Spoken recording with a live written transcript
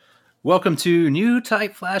Welcome to New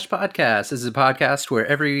Type Flash Podcast. This is a podcast where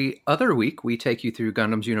every other week we take you through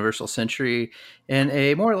Gundam's Universal Century in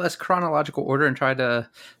a more or less chronological order and try to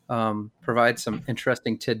provide some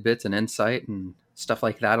interesting tidbits and insight and stuff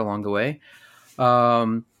like that along the way.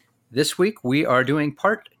 This week we are doing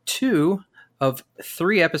part 2 of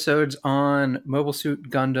 3 episodes on Mobile Suit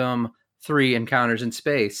Gundam 3 Encounters in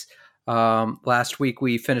Space. Last week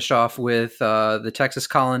we finished off with the Texas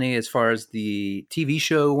colony as far as the TV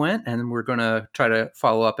show went, and we're going to try to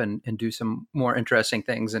follow up and do some more interesting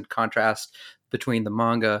things and contrast between the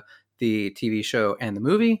manga, the TV show, and the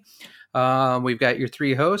movie. We've got your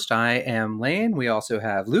 3 hosts. I am Lane. We also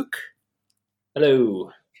have Luke.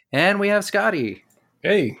 Hello. And we have Scotty.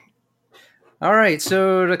 Hey. All right,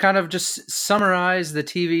 so to kind of just summarize the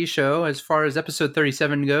TV show as far as episode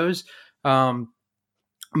 37 goes,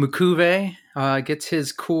 M'Quve gets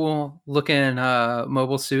his cool-looking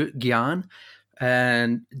mobile suit, Gyan,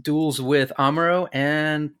 and duels with Amuro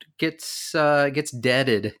and gets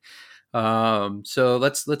deaded. So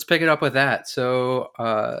let's pick it up with that. So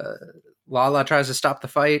Lala tries to stop the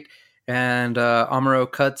fight, and Amuro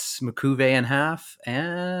cuts M'Quve in half.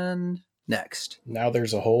 And next, now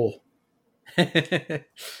there's a hole. An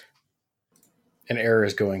air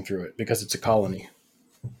is going through it because it's a colony.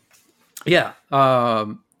 Yeah.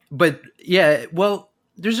 But yeah, well,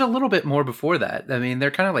 there's a little bit more before that. I mean,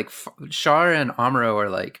 they're kind of like Char and Amuro are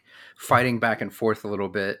like fighting back and forth a little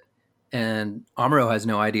bit, and Amuro has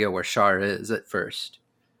no idea where Char is at first.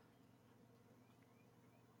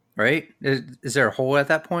 Right? Is there a hole at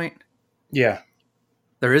that point? Yeah.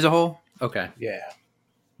 There is a hole? Okay. Yeah.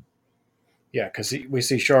 Yeah, because we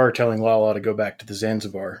see Char telling Lala to go back to the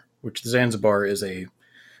Zanzibar, which the Zanzibar is a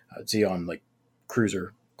Zeon like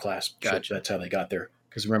cruiser class. Gotcha. So that's how they got there.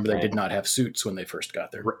 Because remember, they did not have suits when they first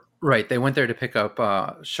got there. Right. They went there to pick up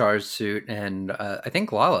Char's suit and I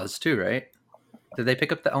think Lala's too, right? Did they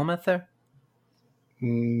pick up the Elmeth there?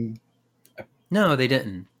 No, they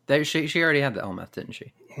didn't. She already had the Elmeth, didn't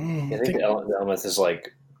she? I think the Elmeth is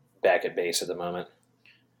like back at base at the moment.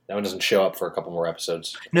 That one doesn't show up for a couple more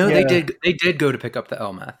episodes. No, yeah. They did go to pick up the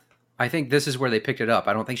Elmeth. I think this is where they picked it up.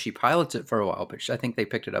 I don't think she pilots it for a while, but I think they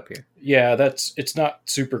picked it up here. Yeah, it's not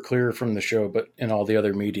super clear from the show, but in all the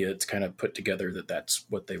other media, it's kind of put together that that's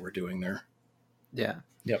what they were doing there. Yeah.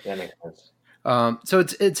 Yep. That makes sense. So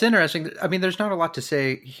it's interesting. I mean, there's not a lot to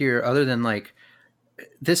say here other than like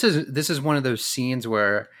this is one of those scenes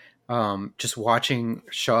where just watching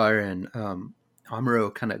Char and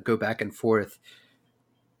Amuro kind of go back and forth.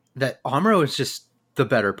 That Amuro is just the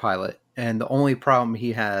better pilot. And the only problem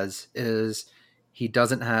he has is he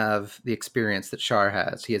doesn't have the experience that Char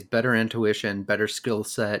has. He has better intuition, better skill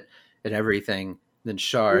set and everything than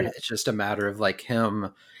Char. Yeah. It's just a matter of like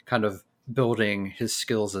him kind of building his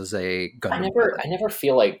skills as a Gundam pilot. I never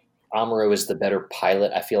feel like Amuro is the better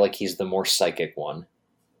pilot. I feel like he's the more psychic one.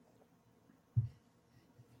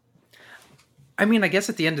 I mean, I guess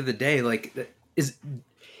at the end of the day, like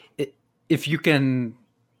if you can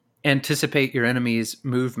anticipate your enemy's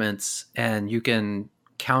movements and you can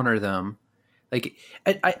counter them, like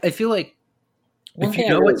I feel like if you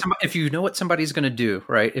know what somebody's going to do,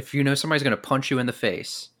 right? If you know somebody's going to punch you in the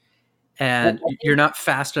face and you're not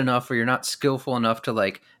fast enough or you're not skillful enough to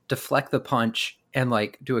like deflect the punch and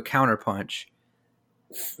like do a counter punch.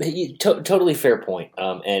 Totally fair point.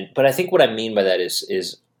 But I think what I mean by that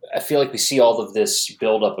is I feel like we see all of this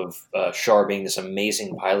buildup of Char being this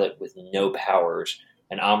amazing pilot with no powers.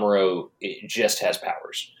 And Amuro just has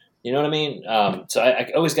powers. You know what I mean? So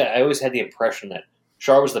I always had the impression that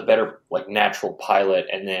Char was the better like natural pilot,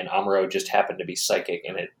 and then Amuro just happened to be psychic,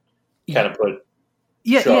 and it kind of put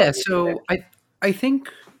yeah. So I think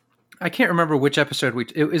I can't remember which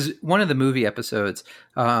episode it was one of the movie episodes.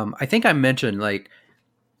 I think I mentioned like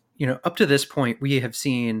up to this point we have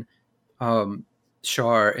seen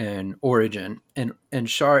Char in Origin, and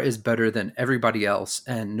Char is better than everybody else,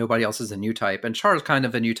 and nobody else is a new type. And Char is kind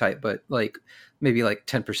of a new type, but like maybe like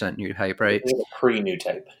 10% new type, right? Pre-new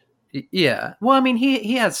type. Yeah. Well, I mean,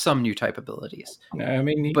 he has some new type abilities. I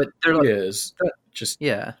mean, but he is just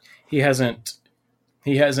yeah. He hasn't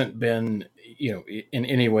been in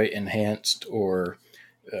any way enhanced or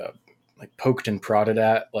like poked and prodded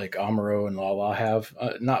at like Amuro and Lala have.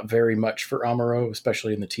 Not very much for Amuro,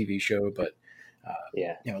 especially in the TV show, but.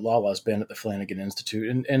 Lala's been at the Flanagan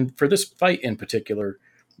Institute, and for this fight in particular,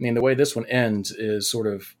 I mean, the way this one ends is sort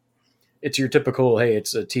of, it's your typical, hey,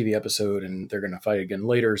 it's a TV episode and they're going to fight again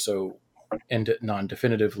later, so end it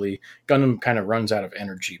non-definitively. Gundam kind of runs out of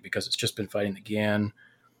energy because it's just been fighting the Gyan.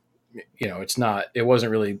 It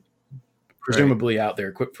wasn't really presumably out there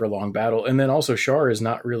equipped for a long battle, and then also Char is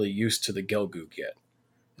not really used to the Gelgoog yet.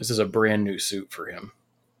 This is a brand new suit for him.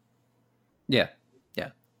 Yeah,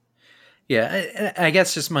 yeah. I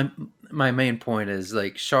guess just my main point is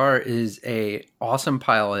like Char is a awesome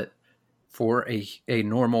pilot for a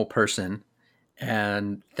normal person,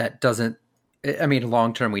 and that doesn't. I mean,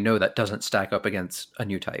 long term, we know that doesn't stack up against a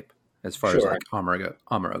new type as far as Sure. like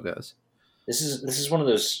Amuro goes. This is one of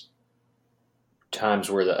those times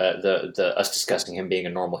where the us discussing him being a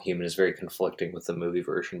normal human is very conflicting with the movie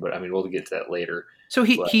version. But I mean, we'll get to that later. So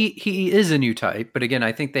he is a new type, but again,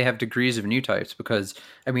 I think they have degrees of new types because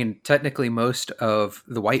I mean, technically, most of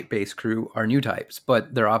the white base crew are new types,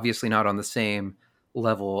 but they're obviously not on the same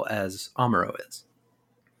level as Amuro is.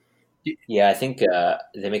 Yeah, I think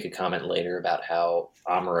they make a comment later about how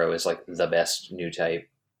Amuro is like the best new type.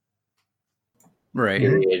 Right.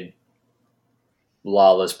 Period.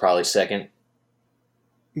 Lala's probably second.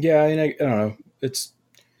 Yeah, I don't know.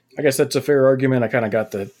 I guess that's a fair argument. I kind of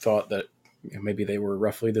got the thought that maybe they were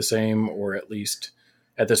roughly the same, or at least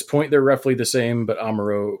at this point they're roughly the same. But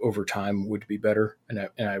Amuro over time would be better, and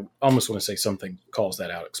I almost want to say something calls that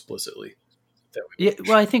out explicitly. Yeah,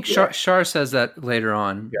 well, I think Char says that later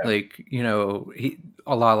on. Yeah. Like,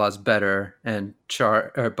 Alala's better, and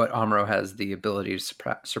but Amuro has the ability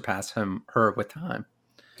to surpass her with time.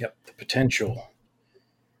 Yep, the potential.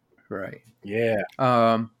 Right. Yeah.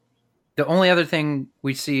 The only other thing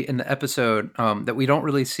we see in the episode that we don't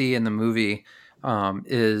really see in the movie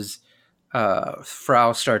is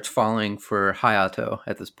Frau starts falling for Hayato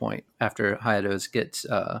at this point after Hayato gets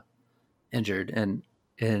injured, and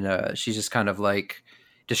she's just kind of like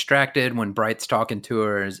distracted when Bright's talking to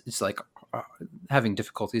her. It's like having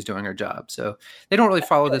difficulties doing her job. So they don't really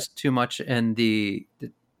follow this too much in the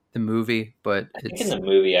movie, but I think in the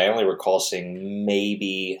movie I only recall seeing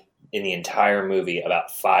maybe in the entire movie about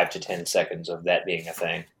 5 to 10 seconds of that being a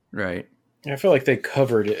thing. Right. I feel like they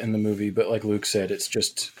covered it in the movie, but like Luke said,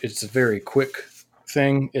 it's a very quick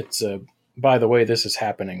thing. It's by the way, this is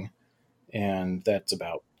happening, and that's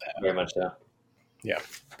about that. Very much so. Yeah.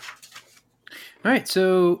 All right,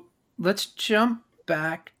 so let's jump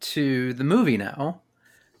back to the movie now,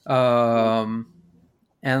 and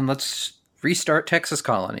let's restart Texas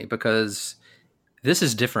Colony because this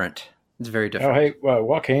is different. It's very different. Oh, hey,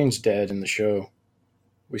 Joaquin's dead in the show.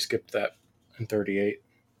 We skipped that in 38.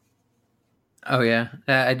 Oh, yeah.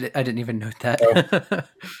 I didn't even note that. Oh.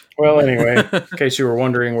 Well, anyway, in case you were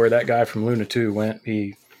wondering where that guy from Luna 2 went,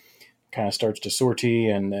 he kind of starts to sortie,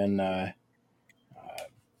 and then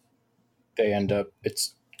they end up,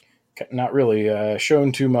 it's not really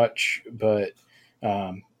shown too much, but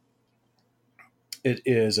it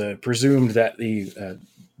is presumed that the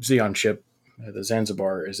Zeon ship, the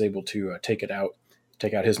Zanzibar, is able to take out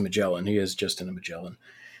his Magellan. He is just in a Magellan.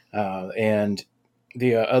 And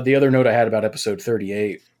the other note I had about episode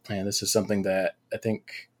 38, and this is something that I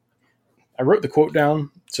think I wrote the quote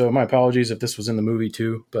down, so my apologies if this was in the movie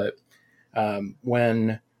too, but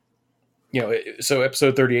when, so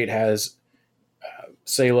episode 38 has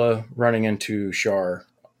Sayla running into Char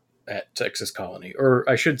at Texas Colony, or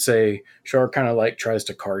I should say Char kind of like tries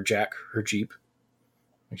to carjack her Jeep.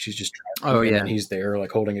 Like she's just driving and he's there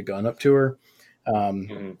like holding a gun up to her.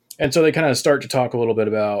 And so they kind of start to talk a little bit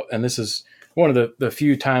about, and this is one of the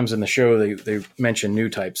few times in the show they mention new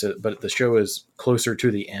types, but the show is closer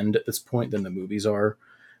to the end at this point than the movies are.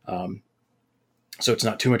 So it's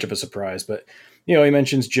not too much of a surprise, but, he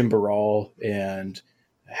mentions Jim Baral and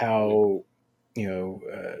how,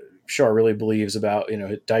 Char really believes about,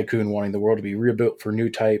 Daikun wanting the world to be rebuilt for new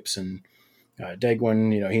types, and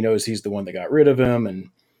Degwin, he knows he's the one that got rid of him. And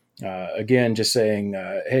again, just saying,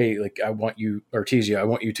 hey, like I want you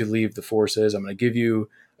to leave the forces. I'm going to give you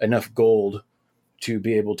enough gold to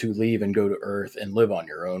be able to leave and go to Earth and live on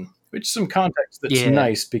your own, which is some context that's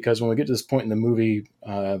nice, because when we get to this point in the movie,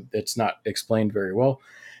 it's not explained very well.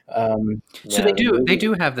 So they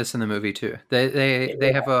do have this in the movie too.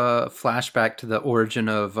 They have a flashback to the origin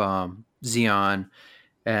of Zeon,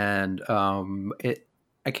 and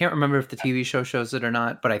I can't remember if the TV show shows it or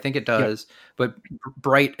not, but I think it does. Yeah. But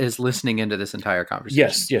Bright is listening into this entire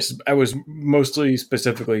conversation. Yes. I was mostly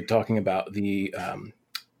specifically talking about the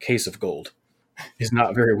case of gold. Is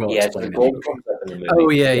not very well explained. Oh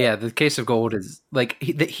yeah. The case of gold is like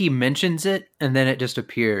he mentions it, and then it just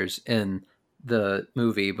appears in the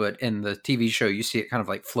movie, but in the TV show you see it kind of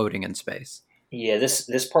like floating in space. Yeah,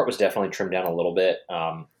 this part was definitely trimmed down a little bit.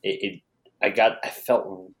 I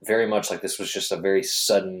felt very much like this was just a very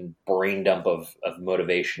sudden brain dump of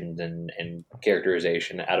motivation and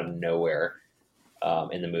characterization out of nowhere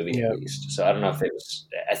in the movie, at least. So I don't know if it was.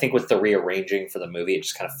 I think with the rearranging for the movie, it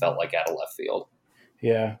just kind of felt like out of left field.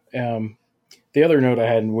 Yeah. The other note I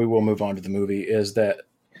had, and we will move on to the movie, is that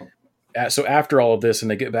so after all of this,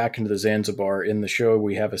 and they get back into the Zanzibar in the show,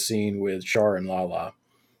 we have a scene with Char and Lala,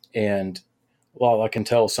 and Lala can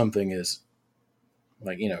tell something is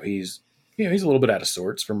like he's he's a little bit out of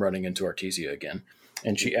sorts from running into Artesia again,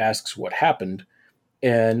 and she asks what happened,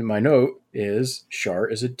 and my note is Char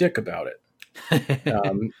is a dick about it.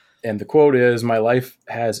 And the quote is, "My life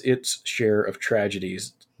has its share of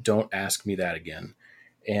tragedies. Don't ask me that again."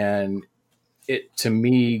 And it, to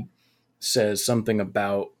me, says something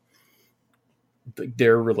about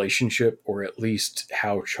their relationship, or at least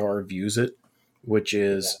how Char views it, which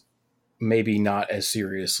is maybe not as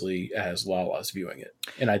seriously as Lala's viewing it.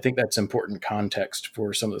 And I think that's important context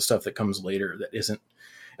for some of the stuff that comes later that isn't.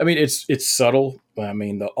 I mean, it's subtle. I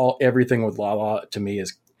mean, everything with Lala to me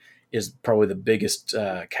is probably the biggest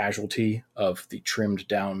casualty of the trimmed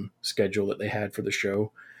down schedule that they had for the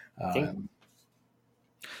show.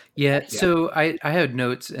 Yeah, so I had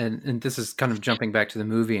notes, and this is kind of jumping back to the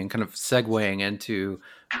movie and kind of segueing into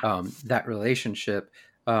that relationship.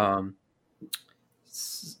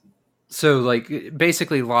 So, like,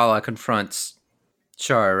 basically, Lala confronts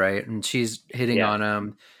Char, right? And she's hitting on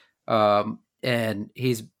him. And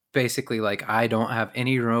he's basically like, I don't have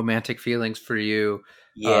any romantic feelings for you.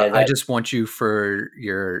 I just want you for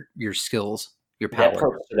your skills. Your power. That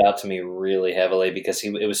part stood out to me really heavily because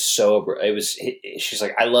she's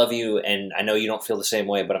like, I love you, and I know you don't feel the same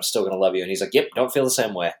way, but I'm still going to love you. And he's like, yep, don't feel the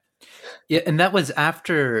same way. Yeah, and that was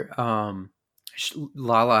after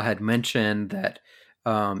Lala had mentioned that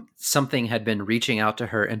something had been reaching out to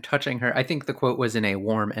her and touching her. I think the quote was in a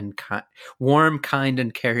warm, kind,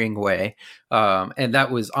 and caring way, and that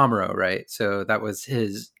was Amuro, right? So that was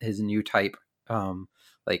his new type,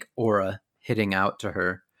 like aura hitting out to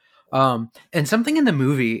her. And something in the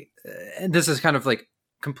movie, and this is kind of like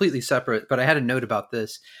completely separate, but I had a note about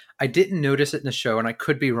this. I didn't notice it in the show, and I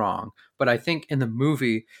could be wrong, but I think in the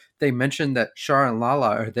movie they mentioned that Char and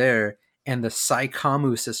Lala are there, and the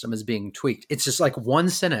Psy-Kamu system is being tweaked. It's just like one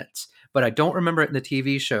sentence, but I don't remember it in the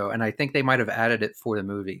TV show, and I think they might have added it for the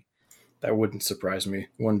movie. That wouldn't surprise me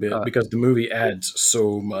one bit, because the movie adds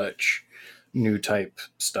so much new type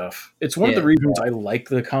stuff. It's one of the reasons I like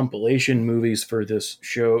the compilation movies for this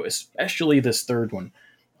show, especially this third one,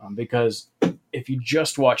 because if you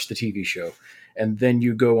just watch the TV show and then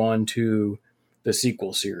you go on to the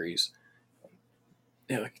sequel series,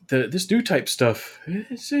 this new type stuff,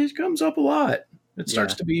 it comes up a lot. It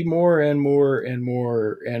starts to be more and more and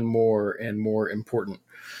more and more and more important.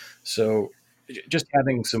 So just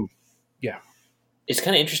having some, It's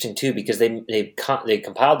kind of interesting too because they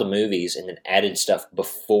compiled the movies and then added stuff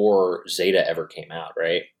before Zeta ever came out,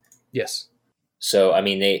 right? Yes. So I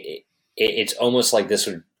mean, it's almost like this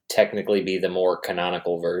would technically be the more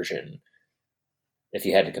canonical version if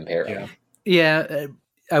you had to compare them. Yeah.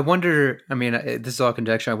 I wonder. I mean, this is all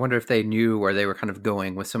conjecture. I wonder if they knew where they were kind of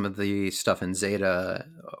going with some of the stuff in Zeta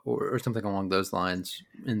or something along those lines,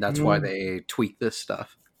 and that's why they tweaked this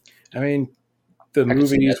stuff. I mean, the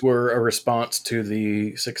movies were a response to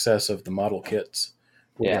the success of the model kits,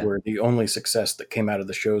 which were the only success that came out of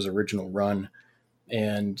the show's original run.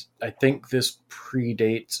 And I think this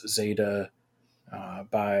predates Zeta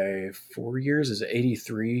by 4 years. Is it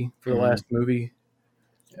 83 for the last movie?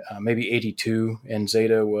 Maybe 82. And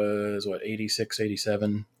Zeta was, 86,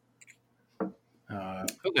 87?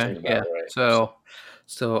 Okay, yeah. Right.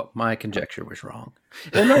 So my conjecture was wrong.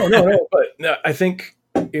 Well, no. But I think...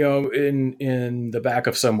 in the back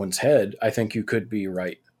of someone's head, I think you could be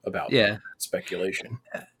right about that speculation.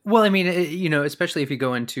 Well, I mean, especially if you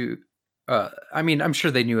go into, I mean, I'm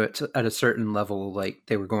sure they knew it at a certain level, like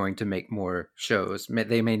they were going to make more shows.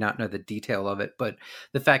 They may not know the detail of it, but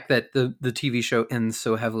the fact that the TV show ends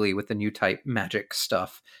so heavily with the new type magic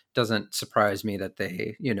stuff doesn't surprise me that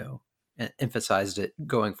they, emphasized it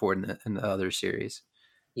going forward in the other series.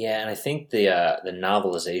 Yeah, and I think the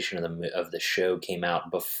novelization of the show came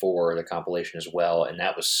out before the compilation as well, and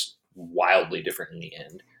that was wildly different in the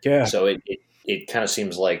end. Yeah. So it kind of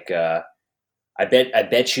seems like I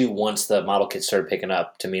bet you once the model kits started picking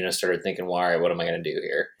up, Tamina started thinking, "Well, all right, what am I going to do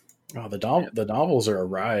here?" Oh, the novels are a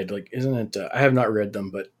ride. Like, isn't it? I have not read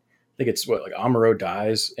them, but I think it's like Amuro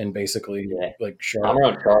dies, and basically like Char.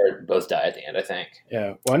 Amuro and Char both die at the end, I think.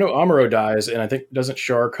 Yeah. Well, I know Amuro dies, and I think doesn't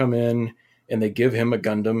Char come in and they give him a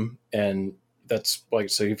Gundam, and that's like,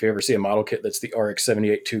 so if you ever see a model kit that's the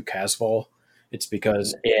RX-78-2 Casval, it's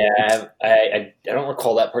because... Yeah, I don't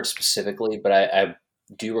recall that part specifically, but I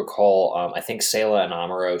do recall, I think Sayla and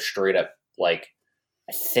Amuro straight up, like,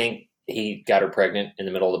 I think he got her pregnant in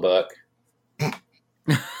the middle of the book.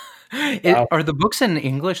 Are the books in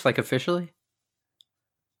English, like, officially?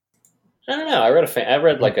 I don't know. I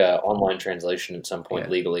read like a online translation at some point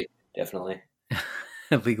legally. definitely.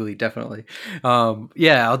 Legally, definitely.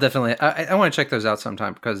 Yeah, I'll definitely. I want to check those out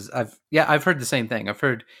sometime because I've heard the same thing. I've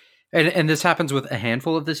heard, and this happens with a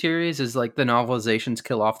handful of the series. Is like the novelizations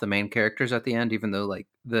kill off the main characters at the end, even though like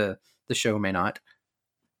the show may not.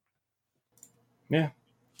 Yeah.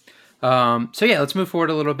 So yeah, let's move forward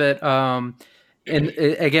a little bit. And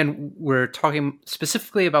again, we're talking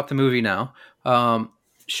specifically about the movie now.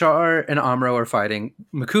 Char and Amuro are fighting.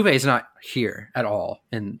 Makube is not here at all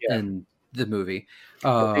in the movie.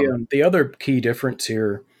 The other key difference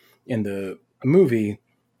here in the movie,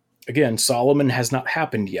 again, Solomon has not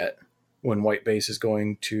happened yet when White Base is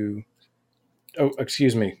going to. Oh,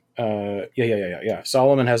 excuse me. Yeah.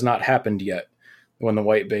 Solomon has not happened yet when the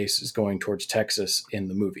White Base is going towards Texas in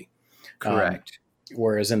the movie. Correct.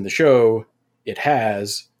 Whereas in the show, it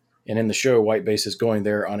has. And in the show, White Base is going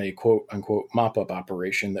there on a quote unquote mop up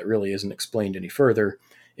operation that really isn't explained any further.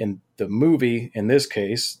 In the movie, in this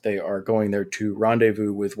case, they are going there to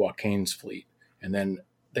rendezvous with Joaquin's fleet. And then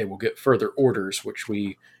they will get further orders, which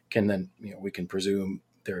we can then, we can presume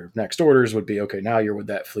their next orders would be, okay, now you're with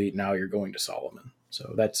that fleet. Now you're going to Solomon.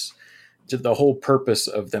 So that's the whole purpose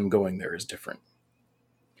of them going there is different.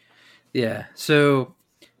 Yeah. So,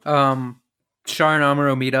 Char and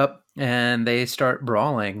Amuro meet up and they start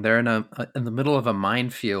brawling. They're in the middle of a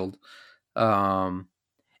minefield.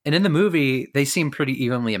 And in the movie, they seem pretty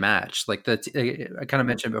evenly matched. Like I kind of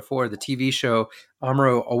mentioned before, the TV show,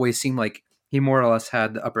 Amuro always seemed like he more or less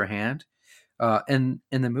had the upper hand. And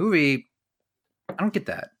in the movie, I don't get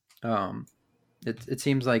that. It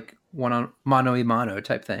seems like one on mano y mano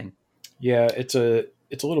type thing. Yeah, it's a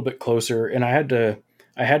little bit closer, and I had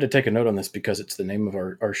to take a note on this because it's the name of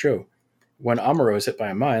our show. When Amuro is hit by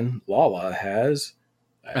a mine, Lala has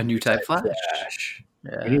a new type flash.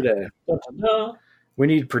 Yeah. We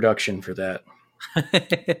need production for that.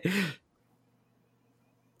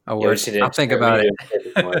 I'll think about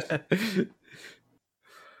it.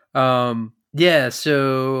 Yeah.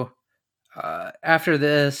 So after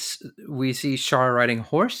this, we see Char riding a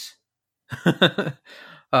horse.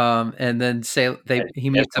 And then he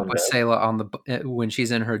meets up with Sayla on when she's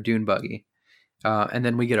in her dune buggy. And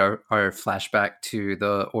then we get our flashback to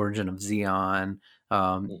the origin of Zeon,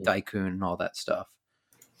 Daikun, and all that stuff.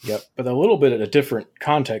 Yep, but a little bit of a different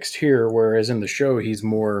context here, whereas in the show he's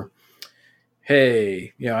more,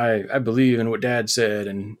 hey, I believe in what Dad said,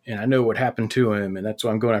 and I know what happened to him, and that's why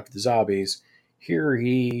I'm going after the zombies. Here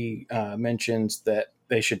he mentions that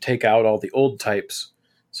they should take out all the old types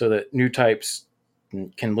so that new types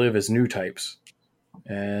can live as new types.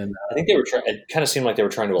 And I think they were trying. It kind of seemed like they were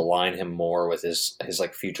trying to align him more with his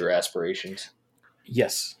like future aspirations.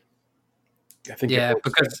 Yes, I think.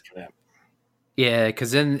 Yeah,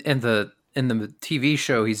 because in the TV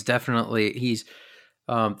show, he's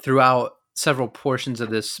throughout several portions of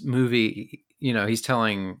this movie, he's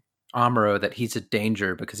telling Amuro that he's a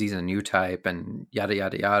danger because he's a new type and yada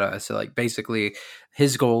yada yada. So like basically,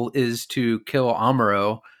 his goal is to kill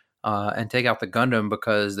Amuro and take out the Gundam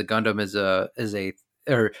because the Gundam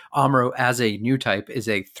or Amuro as a new type is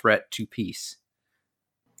a threat to peace.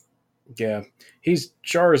 Yeah,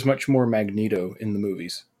 Char is much more Magneto in the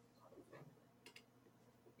movies.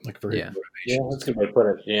 Like for his motivation. Yeah, that's a good way to put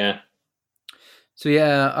it. Yeah. So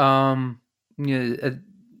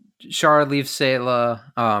Char leaves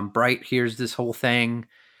Sayla. Bright hears this whole thing,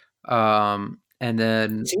 and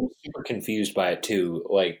then he seems super confused by it too.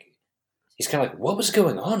 Like he's kind of like, "What was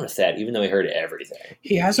going on with that?" Even though he heard everything,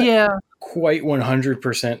 he hasn't quite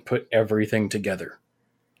 100% put everything together.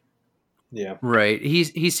 Yeah, right.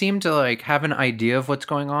 He seemed to like have an idea of what's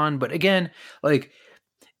going on, but again, like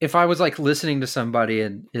if I was like listening to somebody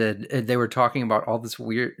and they were talking about all this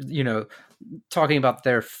weird, talking about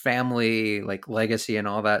their family like legacy and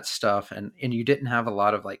all that stuff, and you didn't have a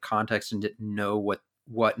lot of like context and didn't know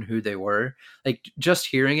what and who they were, like just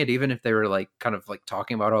hearing it, even if they were like kind of like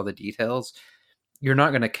talking about all the details, you're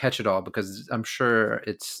not going to catch it all because I'm sure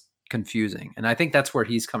it's confusing. And I think that's where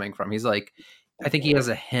he's coming from. He's like, I think he has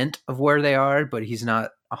a hint of where they are, but he's not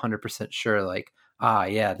 100% sure. Like,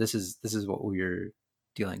 yeah, this is what we're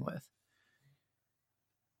dealing with.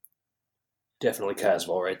 Definitely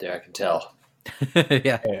Caswell right there. I can tell.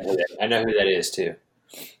 Yeah, I know who that is too.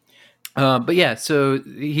 But yeah, so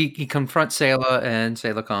he confronts Sayla, and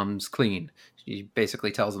Sayla comes clean. She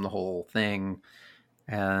basically tells him the whole thing,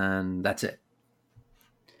 and that's it.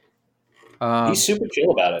 He's super chill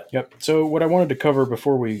about it. Yep. So what I wanted to cover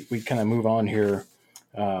before we kind of move on here,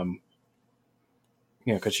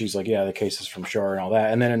 because she's like, yeah, the case is from Char and all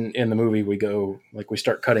that. And then in the movie, we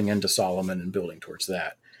start cutting into Solomon and building towards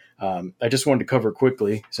that. I just wanted to cover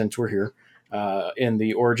quickly, since we're here, in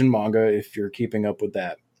the Origin manga, if you're keeping up with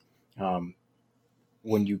that,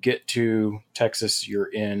 When you get to Texas, you're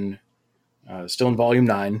still in Volume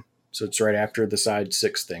 9, so it's right after the Side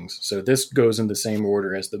 6 things. So this goes in the same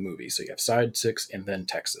order as the movie. So you have Side 6 and then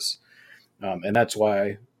Texas. And that's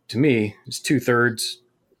why, to me, it's 2/3.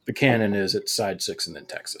 The canon is it's Side 6 and then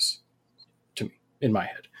Texas, to me, in my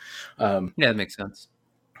head. Yeah, that makes sense.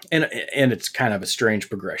 And it's kind of a strange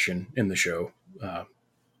progression in the show.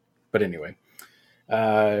 But anyway,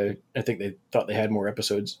 I think they thought they had more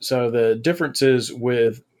episodes. So the differences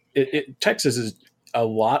with Texas is a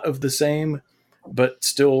lot of the same, but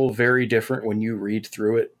still very different when you read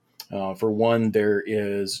through it. For one, there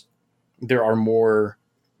are more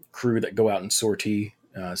crew that go out and sortie.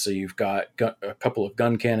 So you've got a couple of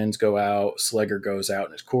gun cannons go out. Slegger goes out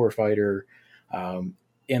in his core fighter. And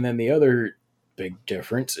then the other big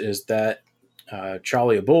difference is that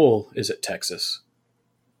Chalia Bull is at Texas.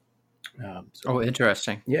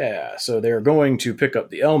 Interesting. Yeah, so they're going to pick up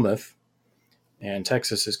the Elmuth, and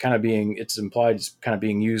Texas is it's implied it's kind of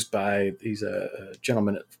being used by these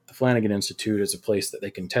gentlemen at the Flanagan Institute as a place that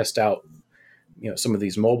they can test out, some of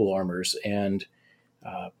these mobile armors. And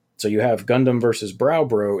so you have Gundam versus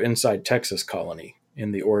Browbro inside Texas Colony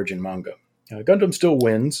in the Origin manga. Gundam still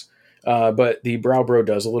wins, but the Browbro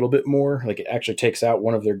does a little bit more. Like, it actually takes out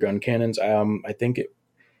one of their gun cannons. I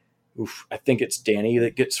think it's Danny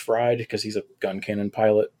that gets fried because he's a gun cannon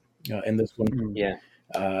pilot in this one. Yeah.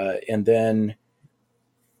 And then,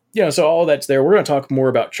 so all that's there. We're going to talk more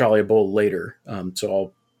about Chalia Bull later.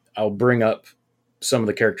 So I'll bring up some of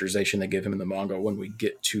the characterization they give him in the manga when we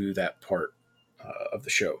get to that part of the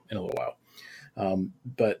show in a little while.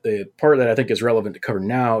 But the part that I think is relevant to cover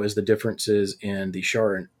now is the differences in the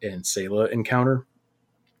Char and Sayla encounter.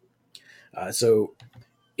 So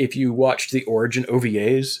if you watched the Origin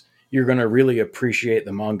OVAs, you're going to really appreciate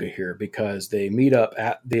the manga here, because they meet up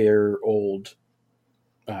at their old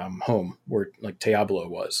home where, like, Diablo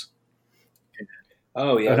was.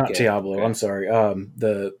 Oh, yeah. Not Diablo, okay. I'm sorry.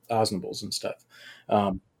 The Osnables and stuff.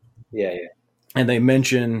 Yeah. And they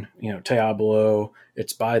mention, Diablo.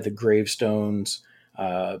 It's by the gravestones.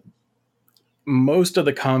 Most of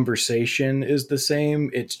the conversation is the same.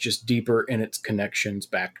 It's just deeper in its connections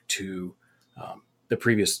back to the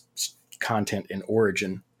previous content in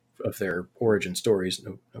Origin of their origin stories.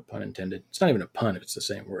 No pun intended. It's not even a pun if it's the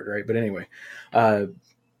same word, right? But anyway,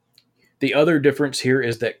 the other difference here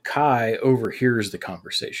is that Kai overhears the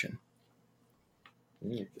conversation.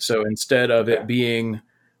 So instead of it being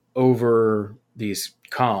over these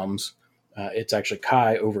comms, it's actually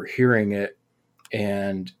Kai overhearing it.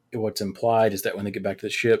 And what's implied is that when they get back to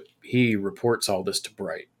the ship, he reports all this to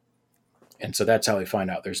Bright. And so that's how they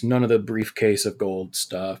find out. There's none of the briefcase of gold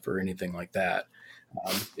stuff or anything like that.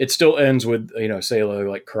 It still ends with, Sayla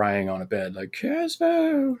like crying on a bed, like,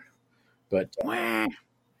 Casvo. But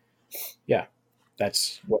yeah,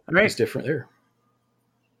 that's what is different there.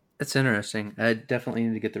 That's interesting. I definitely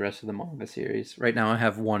need to get the rest of the manga series. Right now I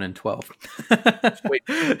have 1 and 12. It's way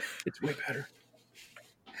better.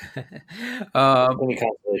 Only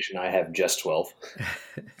consolation, I have just 12.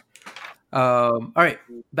 All right.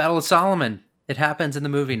 Battle of Solomon. It happens in the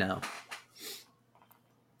movie now.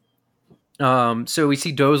 So we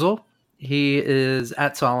see Dozel. He is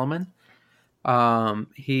at Solomon.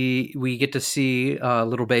 We get to see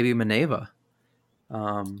little baby Maneva.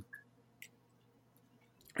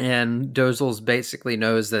 And Dozel's basically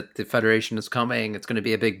knows that the Federation is coming. It's going to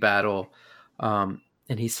be a big battle. And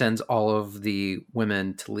he sends all of the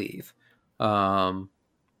women to leave.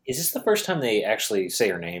 Is this the first time they actually say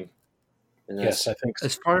her name? Yes, I think so.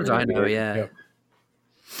 As far as I know, yeah.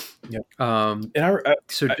 Yep. And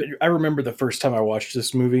I remember the first time I watched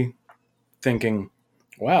this movie thinking,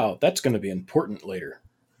 wow, that's going to be important later.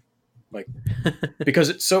 Like, because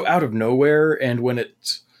it's so out of nowhere. And when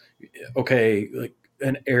it's okay, like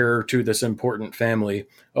an heir to this important family.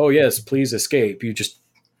 Oh yes, please escape.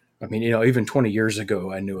 Even 20 years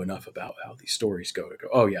ago, I knew enough about how these stories go to go,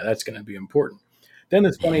 oh yeah, that's going to be important. Then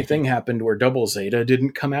this funny thing happened where Double Zeta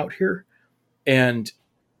didn't come out here. And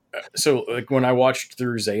so, like, when I watched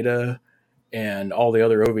through Zeta and all the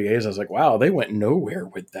other OVAs, I was like, wow, they went nowhere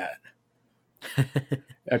with that.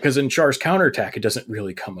 Because in Char's Counterattack, it doesn't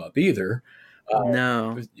really come up either.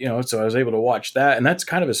 No. So I was able to watch that, and that's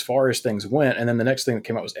kind of as far as things went. And then the next thing that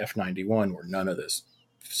came out was F91, where none of this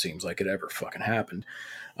seems like it ever fucking happened.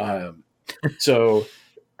 So,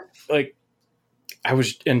 like,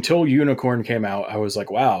 until Unicorn came out, I was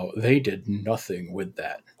like, wow, they did nothing with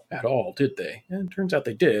that at all, did they? And it turns out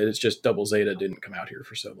they did. It's just Double Zeta didn't come out here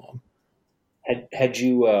for so long. Had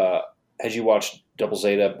you watched Double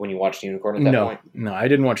Zeta when you watched Unicorn at that point? No, I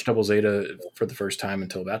didn't watch Double Zeta for the first time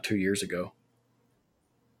until about 2 years ago.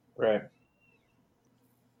 Right.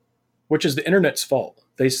 which is the internet's fault.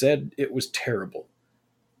 They said it was terrible.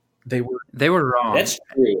 They were wrong. That's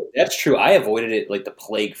true. That's true. I avoided it like the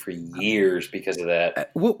plague for years because of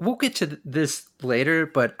that. We'll get to this later,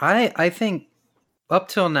 but I think up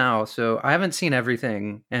till now, so I haven't seen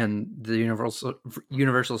everything in the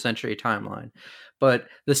Universal Century timeline, but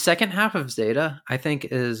the second half of Zeta, I think,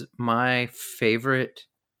 is my favorite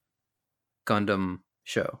Gundam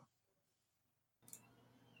show.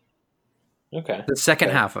 Okay. The second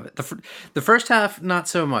half of it, the first half, not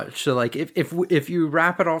so much. So, like, if you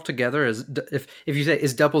wrap it all together, as if you say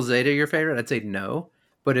is Double Zeta your favorite, I'd say no.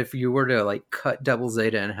 But if you were to like cut Double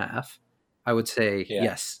Zeta in half, I would say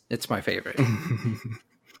yes, it's my favorite.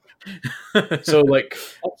 So, like,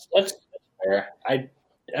 that's fair. I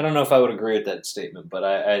don't know if I would agree with that statement, but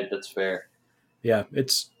I that's fair. Yeah,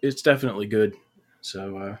 it's definitely good.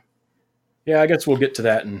 So, yeah, I guess we'll get to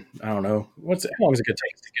that, and I don't know how long is it going to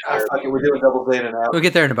take to get there. Fuck it, we're doing Double Zeta now. We'll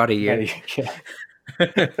get there in about a year. Yeah.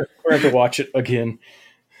 We're going to watch it again.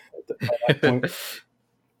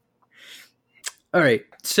 All right,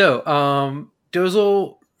 so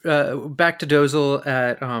Dozle, back to Dozle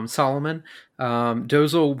at Solomon.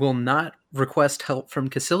 Dozle will not request help from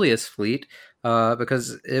Caecilius' fleet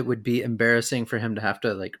because it would be embarrassing for him to have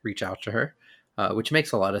to like reach out to her, which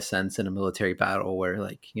makes a lot of sense in a military battle where,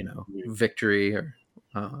 like, you know, victory or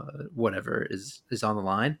whatever is on the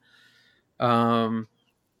line.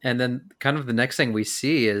 And then kind of the next thing we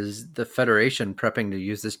see is the Federation prepping to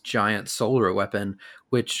use this giant solar weapon,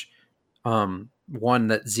 which one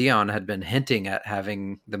that Zeon had been hinting at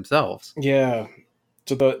having themselves. Yeah.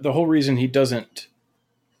 So the whole reason he doesn't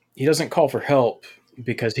call for help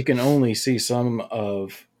because he can only see some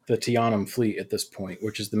of the Tianum fleet at this point,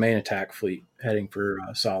 which is the main attack fleet heading for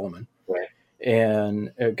Solomon. Right.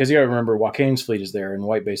 And because you got to remember, Joaquin's fleet is there and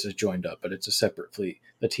White Base is joined up, but it's a separate fleet.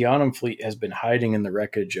 The Tianum fleet has been hiding in the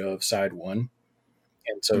wreckage of Side 1,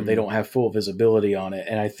 and so they don't have full visibility on it.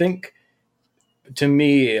 And I think, to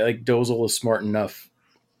me, like, Dozle is smart enough,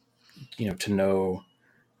 you know, to know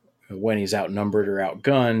when he's outnumbered or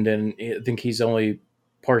outgunned, and I think he's only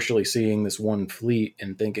partially seeing this one fleet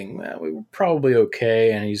and thinking, well, we were probably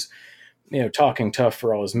okay, and he's, you know, talking tough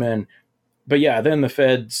for all his men. But yeah, then the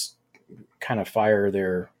Feds kind of fire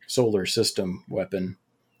their solar system weapon,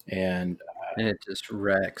 and it just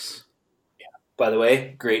wrecks. Yeah. By the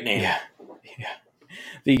way, great name. Yeah.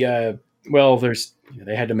 The well,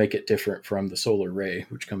 they had to make it different from the solar ray,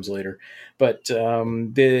 which comes later. But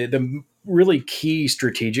the really key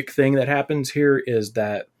strategic thing that happens here is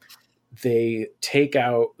that they take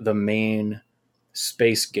out the main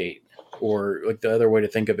space gate, or like the other way to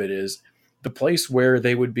think of it is the place where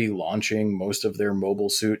they would be launching most of their mobile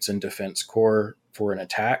suits and defense core for an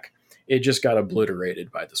attack. It just got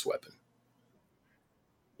obliterated by this weapon.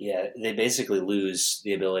 Yeah, they basically lose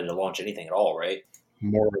the ability to launch anything at all, right?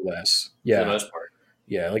 More or less. Yeah. For the most part.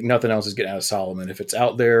 Yeah, like nothing else is getting out of Solomon. If it's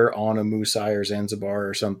out there on a Musai or Zanzibar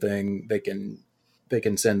or something, they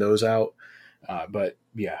can send those out. But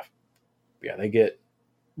yeah, they get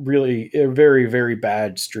really a very, very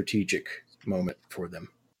bad strategic moment for them.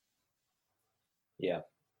 Yeah.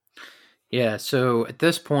 Yeah, so at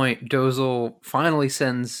this point, Dozle finally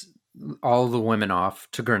sends all the women off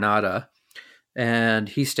to Granada, and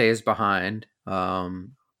he stays behind.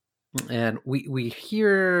 And we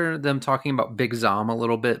hear them talking about Big Zom a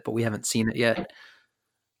little bit, but we haven't seen it yet.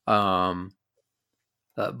 But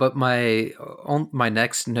my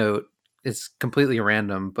next note is completely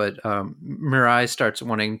random, but Mirai starts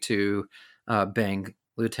wanting to bang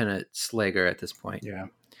Lieutenant Slager at this point. Yeah.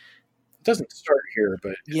 It doesn't start here,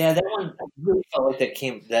 but yeah, that one really felt like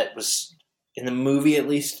that was in the movie, at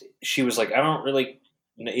least. She was like, I don't really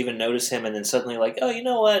even notice him, and then suddenly like, oh, you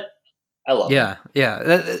know what? I love him.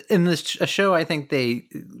 Yeah. In the show, I think they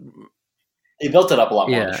built it up a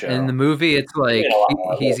lot more in the show. In the movie, it's like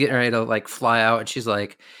he's getting ready to like fly out, and she's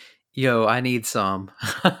like, yo, I need some.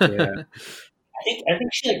 Yeah. I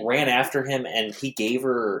think she like ran after him, and he gave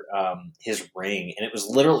her his ring, and it was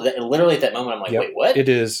literally at that moment I'm like, wait, what? It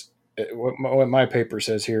is. What my paper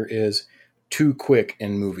says here is too quick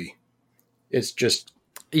in movie. It's just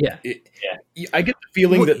I get the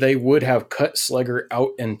feeling that they would have cut Slager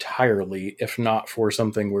out entirely if not for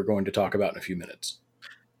something we're going to talk about in a few minutes.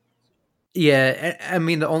 Yeah, I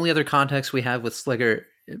mean, the only other context we have with Slager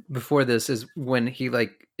before this is when he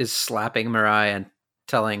like is slapping Mirai and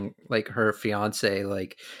telling like her fiance,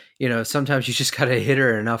 like, you know, sometimes you just gotta hit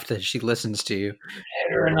her enough that she listens to you.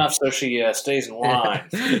 Hit her enough so she stays in line.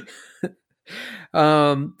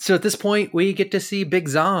 So at this point, we get to see Big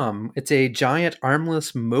Zom. It's a giant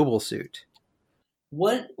armless mobile suit.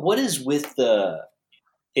 What is with the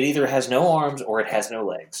It either has no arms or it has no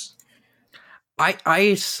legs.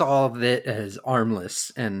 I saw it as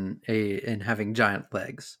armless and having giant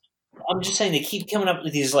legs. I'm just saying they keep coming up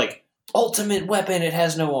with these like ultimate weapon. It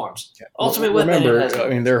has no arms. Yeah. Ultimate Remember, weapon. It has no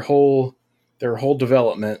arms. their whole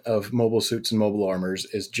development of mobile suits and mobile armors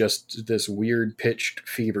is just this weird pitched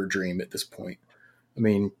fever dream at this point. I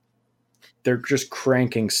mean, they're just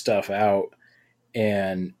cranking stuff out,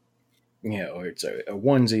 and it's a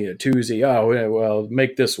onesie, a twosie. Oh, yeah, well,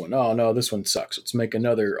 make this one. Oh no, this one sucks. Let's make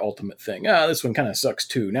another ultimate thing. Ah, this one kind of sucks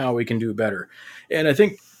too. Now we can do better. And I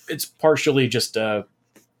think it's partially just they're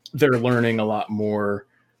learning a lot more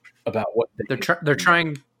about what they're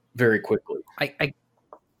trying very quickly.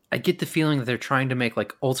 I get the feeling that they're trying to make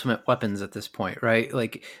like ultimate weapons at this point, right?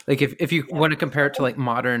 Like if you want to compare it to like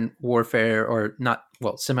modern warfare or not,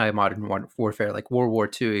 well, semi-modern warfare, like World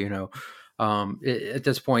War II, at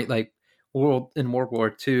this point, like in World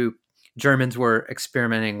War II, Germans were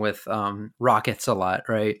experimenting with rockets a lot,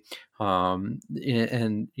 right?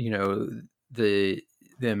 And the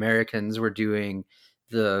Americans were doing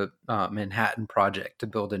the Manhattan Project to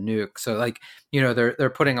build a nuke. So like, they're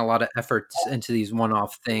putting a lot of efforts into these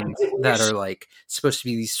one-off things that are like supposed to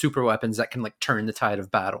be these super weapons that can like turn the tide of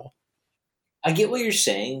battle. I get what you're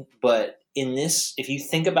saying, but in this, if you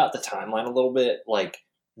think about the timeline a little bit, like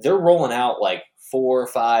they're rolling out like 4,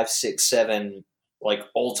 5, 6, 7 like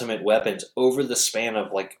ultimate weapons over the span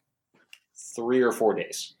of like 3 or 4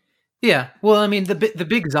 days. Yeah, well, I mean, the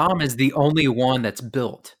Big Zom is the only one that's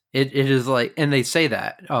built. It is like, and they say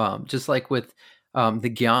that just like with the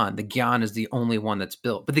Gyan is the only one that's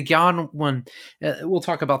built. But the Gyan one, we'll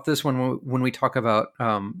talk about this one when we talk about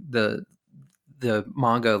the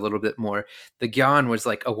manga a little bit more. The Gyan was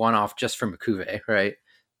like a one-off just for M'Quve, right?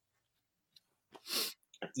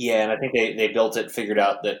 Yeah, and I think they built it, figured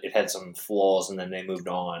out that it had some flaws, and then they moved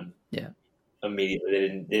on. Yeah, immediately.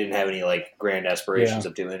 They didn't have any like grand aspirations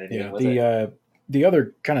of doing anything with it. The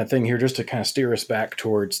other kind of thing here, just to kind of steer us back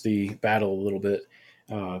towards the battle a little bit,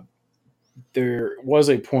 there was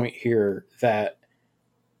a point here that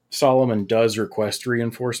Solomon does request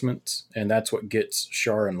reinforcements, and that's what gets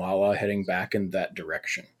Char and Lala heading back in that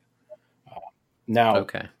direction. Now,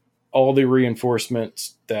 all the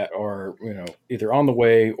reinforcements that are either on the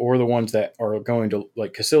way or the ones that are going to,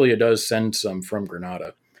 like Kycilia does send some from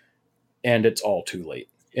Granada, and it's all too late.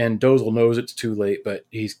 And Dozle knows it's too late, but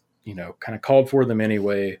he's kind of called for them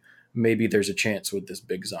anyway. Maybe there's a chance with this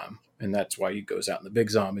Big Zom, and that's why he goes out in the Big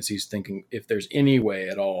Zom, is he's thinking if there's any way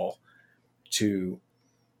at all to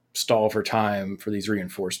stall for time for these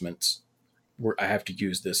reinforcements, I have to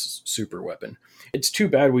use this super weapon. It's too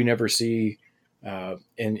bad we never see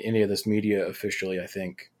in any of this media officially. I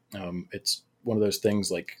think it's one of those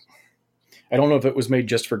things, like, I don't know if it was made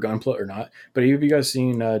just for Gunpla or not, but have you guys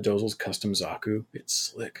seen Dozle's custom Zaku? It's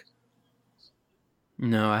slick.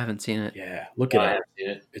 No, I haven't seen it. Yeah, look at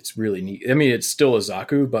it. It's really neat. I mean, it's still a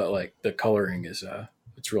Zaku, but like the coloring is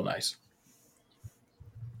it's real nice.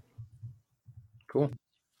 Cool.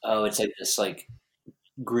 Oh, it's like this like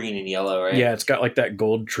green and yellow, right? Yeah, it's got like that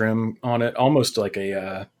gold trim on it, almost like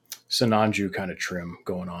a Sinanju kind of trim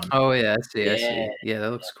going on. Oh yeah, I see. Yeah, that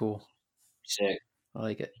looks cool. Sick. I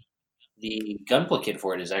like it. The Gunpla kit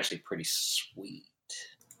for it is actually pretty sweet.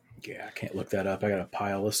 Yeah, I can't look that up. I got a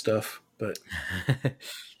pile of stuff, but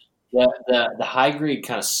the high grade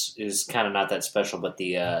is kind of not that special, but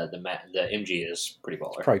the MG is pretty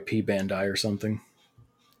baller. It's probably P Bandai or something.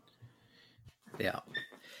 Yeah.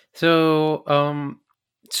 So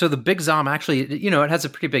the Big Zom actually, it has a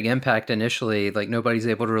pretty big impact initially. Like nobody's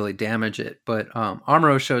able to really damage it, but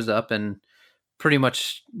Amuro shows up and pretty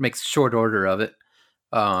much makes short order of it.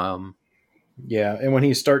 Yeah, and when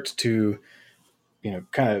he starts to,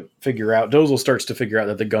 kind of figure out, Dozle starts to figure out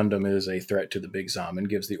that the Gundam is a threat to the Big Zom and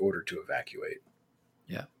gives the order to evacuate.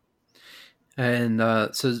 Yeah. And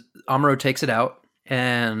so Amuro takes it out,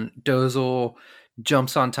 and Dozle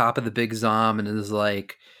jumps on top of the Big Zom and is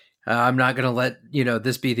like, I'm not going to let,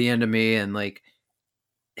 this be the end of me. And like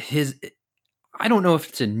I don't know if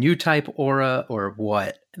it's a new type aura or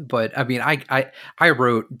what, but I mean, I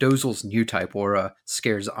wrote Dozle's new type aura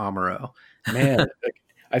scares Amuro. Man,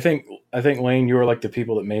 I think Lane, you are like the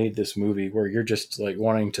people that made this movie, where you're just like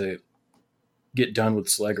wanting to get done with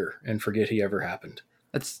Slegger and forget he ever happened.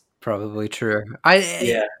 That's probably true.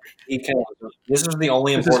 He this is the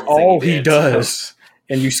only important thing. All he does,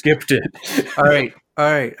 and you skipped it. All right.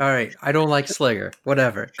 I don't like Slegger.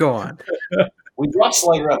 Whatever. Go on. We brought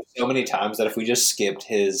Slegger up so many times that if we just skipped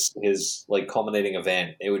his like culminating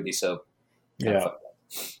event, it would be so.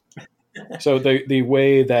 So the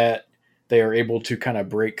way that they are able to kind of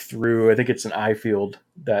break through, I think it's an eye field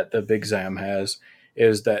that the Big Zom has,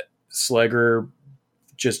 is that Slegger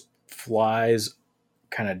just flies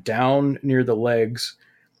kind of down near the legs,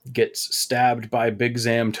 gets stabbed by Big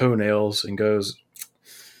Zam toenails, and goes,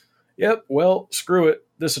 "Yep, well, screw it.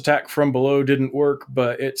 This attack from below didn't work,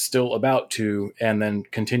 but it's still about to," and then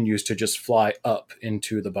continues to just fly up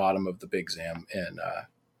into the bottom of the Big Zam, and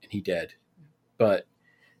he dead. But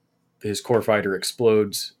his core fighter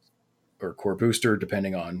explodes, or core booster,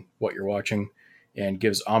 depending on what you're watching, and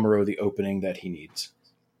gives Amuro the opening that he needs.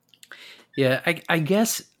 Yeah, I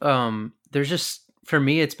guess there's just, for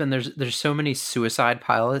me, it's been there's so many suicide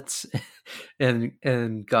pilots in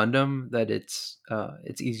Gundam that it's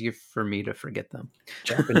easier for me to forget them.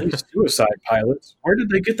 Japanese suicide pilots? Where did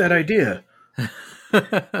they get that idea?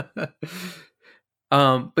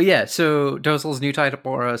 But yeah, so Dozel's new type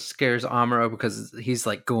aura scares Amuro because he's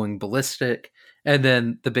like going ballistic, and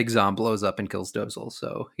then the Big Zom blows up and kills Dozel,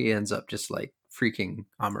 so he ends up just like freaking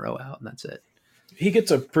Amuro out, and that's it. He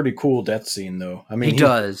gets a pretty cool death scene, though. I mean, he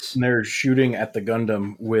does. They're shooting at the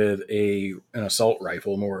Gundam with an assault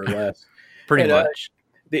rifle, more or less. Pretty much.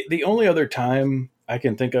 The only other time I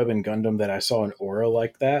can think of in Gundam that I saw an aura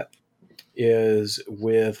like that is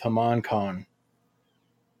with Haman Khan.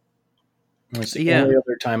 It's the only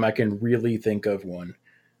other time I can really think of one.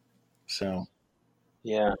 So,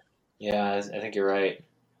 yeah, I think you're right.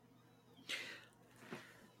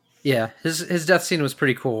 Yeah, his death scene was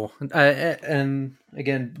pretty cool, and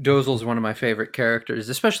again, Dozel's one of my favorite characters,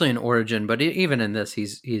 especially in Origin, but even in this,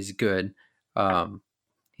 he's good.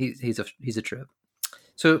 He's a trip.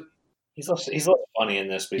 So he's less funny in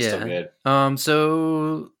this, but he's still good.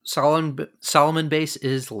 So Solomon Base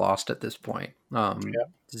is lost at this point.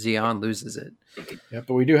 Zeon loses it. Yeah,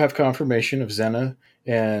 but we do have confirmation of Zena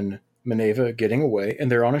and Mineva getting away,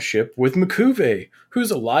 and they're on a ship with M'Quve,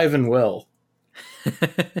 who's alive and well.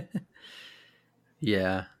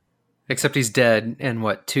 Yeah, except he's dead in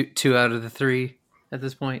what, two out of the 3 at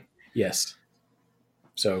this point. Yes,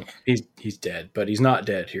 so he's dead, but he's not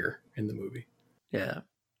dead here in the movie. Yeah.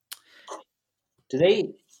 Do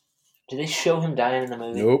they show him dying in the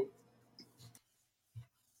movie? Nope.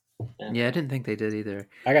 Yeah, I didn't think they did either.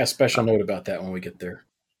 I got a special note about that when we get there.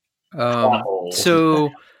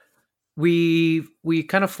 So we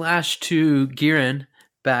kind of flash to Gihren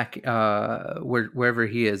back wherever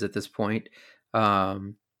he is at this point.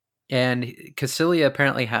 And Cassilia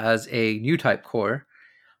apparently has a new type core,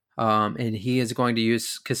 and he is going to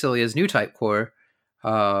use Cassilia's new type core,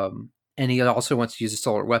 and he also wants to use a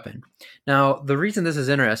solar weapon. Now, the reason this is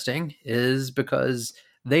interesting is because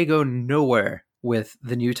they go nowhere with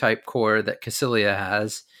the new type core that Cassilia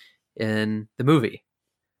has in the movie.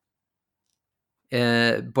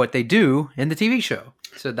 But they do in the TV show.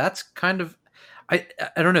 So that's kind of, I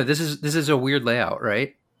don't know. This is a weird layout,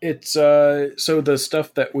 right? It's so the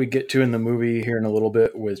stuff that we get to in the movie here in a little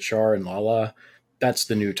bit with Char and Lala, that's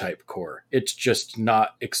the new type core. It's just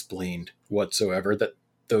not explained whatsoever that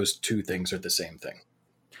those two things are the same thing.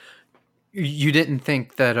 You didn't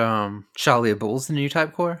think that Shalia Bull's the new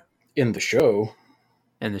type core? In the show.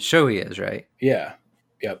 In the show he is, right? Yeah.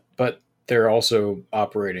 Yep. But they're also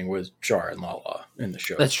operating with Char and Lala in the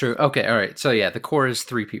show. That's true. Okay, all right. So yeah, the core is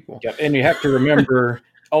 3 people. Yep. And you have to remember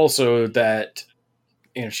also that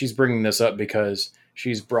she's bringing this up because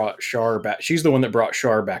she's brought Char back. She's the one that brought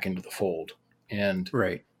Char back into the fold. And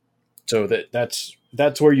right. So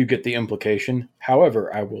that's where you get the implication.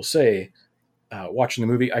 However, I will say, watching the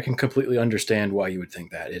movie, I can completely understand why you would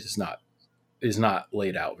think that. It is not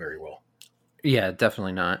laid out very well. Yeah,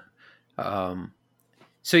 definitely not.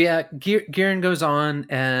 So yeah, Gihren goes on,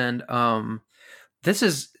 and this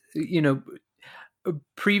is,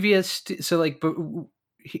 previous to, so like, but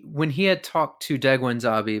when he had talked to Degwin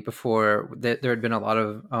Zabi before, there had been a lot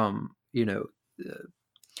of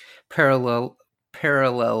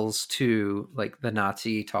parallels to like the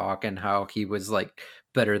Nazi talk and how he was like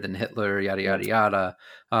better than Hitler, yada yada yada.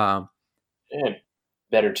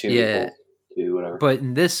 Better too. Yeah. Whatever. But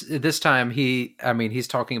in this time, he's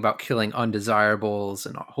talking about killing undesirables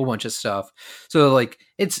and a whole bunch of stuff. So like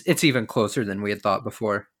it's even closer than we had thought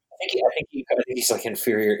before. I think he's like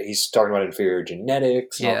inferior. He's talking about inferior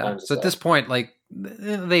genetics. And all kinds of stuff. At this point, like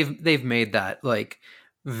they've made that like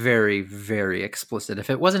very, very explicit.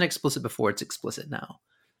 If it wasn't explicit before, it's explicit now.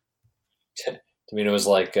 I mean, it was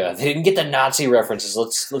like they didn't get the Nazi references.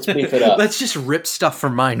 Let's beef it up. Let's just rip stuff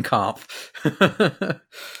from Mein Kampf.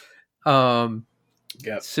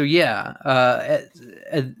 Yep. So yeah,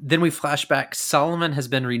 then we flash back. Solomon has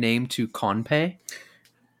been renamed to Konpei.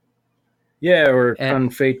 Yeah, or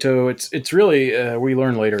Confeito. It's really we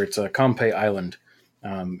learn later it's a Konpei Island.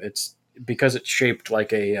 It's because it's shaped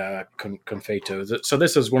like a Confeito. So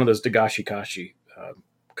this is one of those Dagashikashi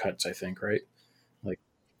cuts, I think, right? Like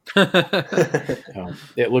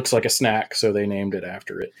it looks like a snack, so they named it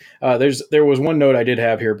after it. There was one note I did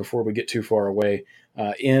have here before we get too far away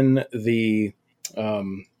in the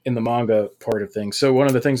manga part of things. So one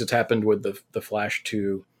of the things that's happened with the Flash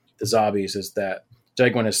to the Zombies is that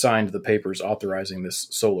Degwin has signed the papers authorizing this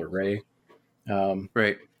solar ray.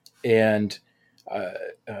 Right. And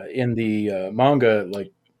in the manga,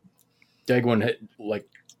 like Degwin had, like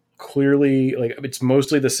clearly, like it's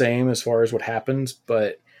mostly the same as far as what happens,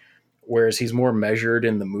 but whereas he's more measured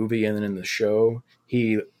in the movie and then in the show,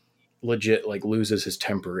 he legit like loses his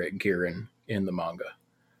temper at Giran in the manga.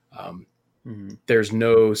 There's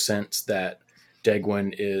no sense that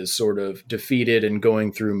Degwin is sort of defeated and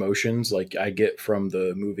going through motions like I get from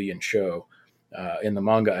the movie and show. In the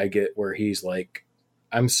manga, I get where he's like,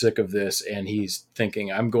 I'm sick of this, and he's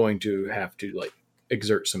thinking, I'm going to have to like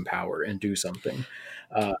exert some power and do something.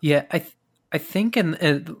 I think in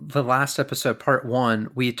the last episode, part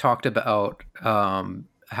 1, we talked about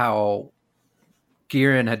how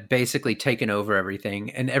Giran had basically taken over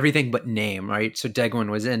everything and everything but name, right? So Degwin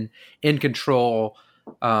was in control.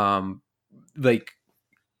 Like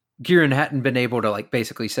Giran hadn't been able to like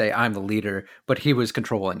basically say I'm the leader, but he was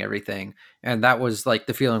controlling everything, and that was like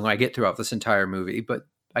the feeling I get throughout this entire movie. But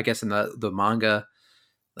I guess in the manga,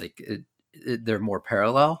 like they're more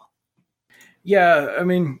parallel. Yeah, I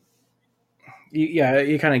mean,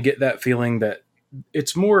 you kind of get that feeling that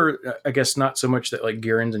it's more, I guess, not so much that like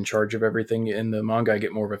Giran's in charge of everything. In the manga, I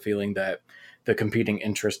get more of a feeling that the competing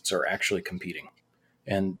interests are actually competing,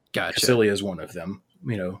 and Cassilia is one of them.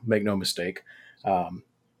 Make no mistake.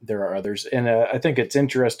 There are others, and I think it's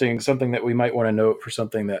interesting. Something that we might want to note for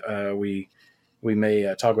something that we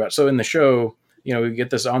may talk about. So in the show, we get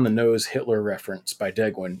this on the nose Hitler reference by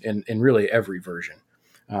Degwin in really every version.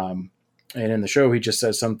 And in the show, he just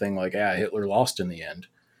says something like, Hitler lost in the end.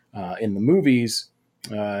 In the movies,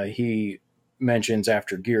 he mentions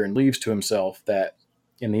after Giran leaves to himself that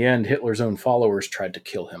in the end, Hitler's own followers tried to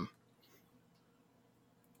kill him,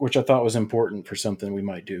 which I thought was important for something we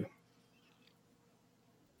might do.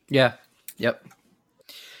 Yeah. Yep.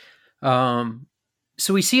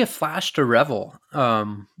 So we see a flash to Revel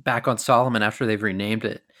back on Solomon after they've renamed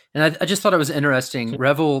it. And I just thought it was interesting.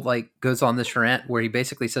 Revel like goes on this rant where he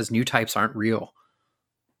basically says new types aren't real.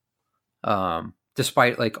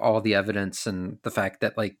 Despite like all the evidence and the fact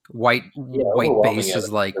that like white base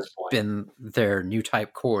has like been their new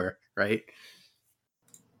type core, right?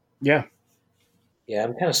 Yeah. Yeah,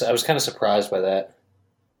 I was kind of surprised by that.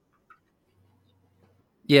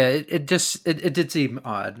 Yeah, it did seem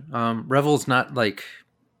odd. Revel's not like,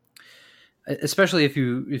 especially if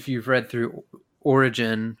you've read through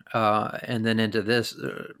Origin and then into this,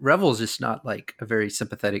 Revel's just not like a very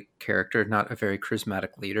sympathetic character, not a very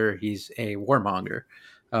charismatic leader. He's a warmonger.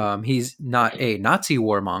 He's not a Nazi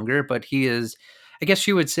warmonger, but he is, I guess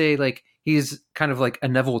you would say, like he's kind of like a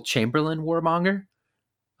Neville Chamberlain warmonger.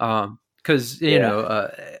 Because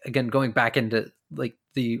again, going back into like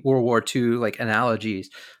the World War II like analogies,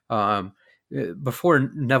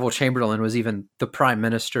 before Neville Chamberlain was even the Prime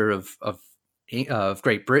Minister of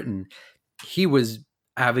Great Britain, he was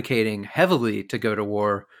advocating heavily to go to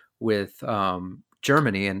war with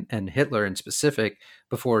Germany and Hitler in specific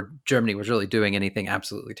before Germany was really doing anything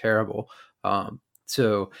absolutely terrible.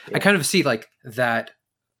 So I kind of see like that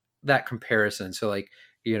comparison. So like,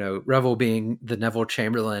 Revel being the Neville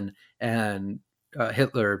Chamberlain and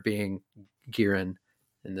Hitler being Giran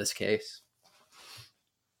in this case.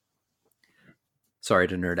 Sorry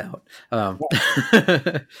to nerd out.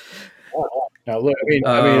 Now, look,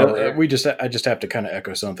 I just have to kind of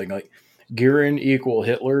echo something like Giran equal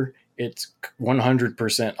Hitler. It's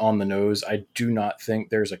 100% on the nose. I do not think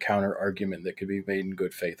there's a counter argument that could be made in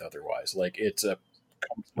good faith otherwise. Like it's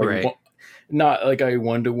not like a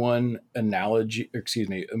one-to-one analogy. Excuse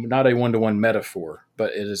me, not a one-to-one metaphor,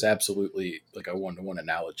 but it is absolutely like a one-to-one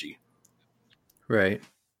analogy. Right.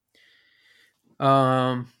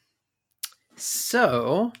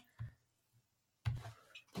 So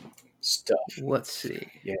stuff. Let's see.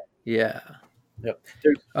 Yeah. Yep.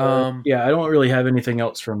 I don't really have anything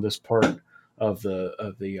else from this part of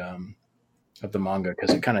the manga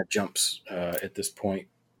because it kind of jumps at this point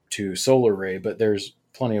to Solar Ray, but there's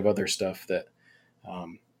plenty of other stuff that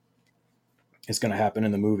is going to happen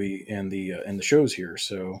in the movie and the shows here.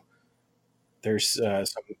 So there's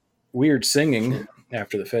some weird singing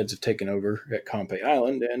after the feds have taken over at Pohnpei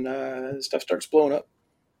Island, and stuff starts blowing up.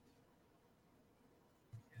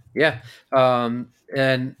 Yeah. And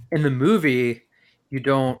in the movie, you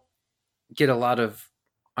don't get a lot of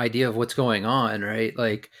idea of what's going on, right?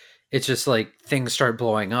 Like, it's just like things start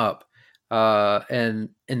blowing up. And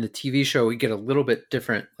in the TV show, we get a little bit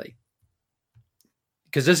different, like,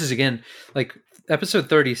 because this is again like episode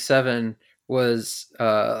 37 was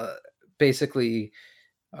basically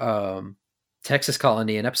Texas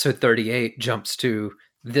Colony, and episode 38 jumps to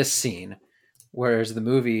this scene, whereas the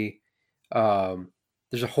movie,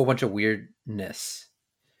 there's a whole bunch of weirdness.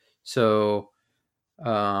 So,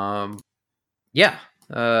 yeah.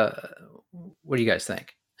 What do you guys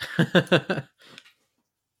think?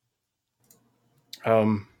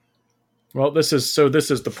 Well, this is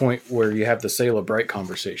the point where you have the Sayla Bright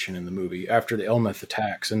conversation in the movie after the Elmeth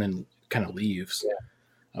attacks and then kind of leaves.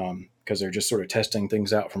 Because they're just sort of testing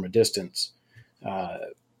things out from a distance.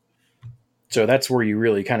 So that's where you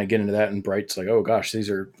really kind of get into that, and Bright's like, oh gosh, these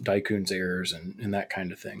are Daikун's heirs and that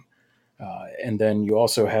kind of thing. And then you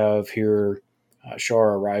also have here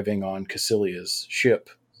Shar arriving on Cassilia's ship,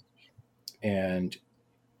 and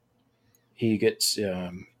he gets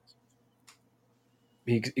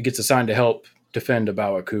assigned to help defend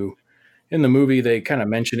Abawaku. In the movie, they kind of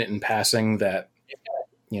mention it in passing that,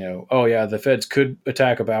 oh yeah, the Feds could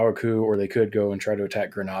attack Abawaku, or they could go and try to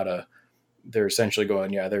attack Granada. They're essentially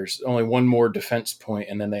going, yeah, there's only one more defense point,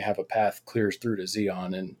 and then they have a path clears through to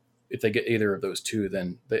Zeon, and if they get either of those two,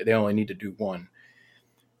 then they only need to do one.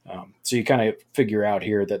 So you kind of figure out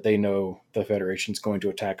here that they know the Federation's going to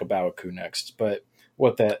attack Abawaku next. But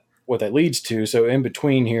what that leads to, so in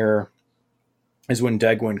between here is when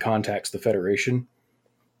Degwin contacts the Federation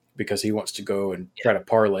because he wants to go and try to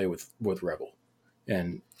parlay with Rebel.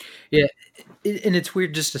 And yeah, and it's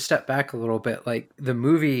weird, just to step back a little bit. Like, the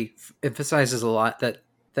movie emphasizes a lot that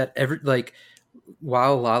every, like,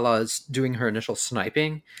 while Lala is doing her initial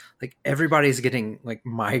sniping, like, everybody's getting like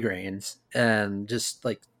migraines and just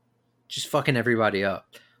fucking everybody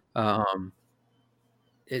up.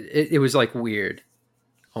 It was like weird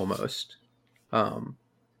almost.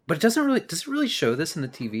 But does it really show this in the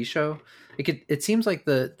TV show? It seems like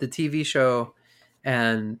the TV show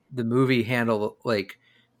and the movie handle, like,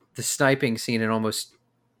 the sniping scene, and almost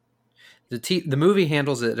the movie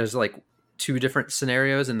handles it as like two different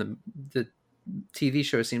scenarios, and the TV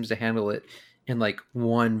show seems to handle it in like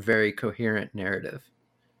one very coherent narrative.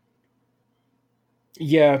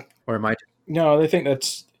 Yeah. Or am I? No, I think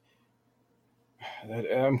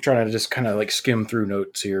I'm trying to just kind of like skim through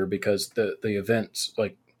notes here, because the events,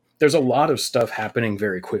 like, there's a lot of stuff happening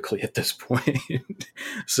very quickly at this point.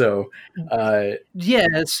 So, yeah.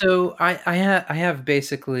 So I have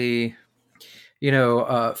basically,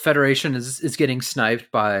 Federation is getting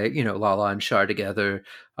sniped by, Lala and Shar together.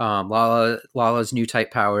 Lala's new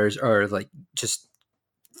type powers are like just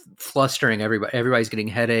flustering everybody. Everybody's getting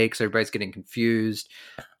headaches. Everybody's getting confused.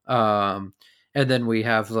 And then we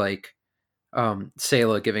have like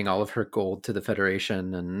Sayla giving all of her gold to the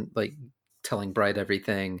Federation and like telling Bright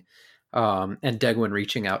everything, and Degwin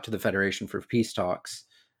reaching out to the Federation for peace talks,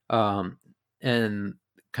 and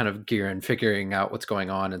kind of Giran figuring out what's going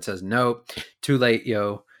on and says, "Nope, too late,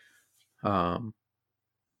 yo."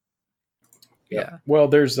 Yeah. Well,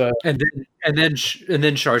 there's and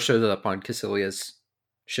then Shar shows up on Cassilia's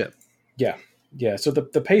ship. Yeah. So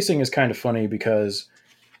the pacing is kind of funny because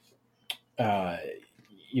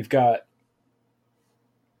you've got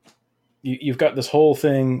this whole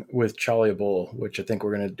thing with Chaliabul, which I think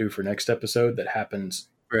we're going to do for next episode, that happens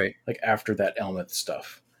right like after that Elmeth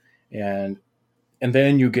stuff, and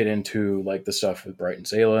then you get into like the stuff with Bright and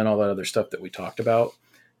Sayla and all that other stuff that we talked about.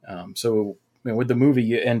 So with the movie,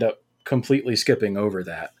 you end up completely skipping over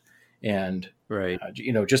that, and right,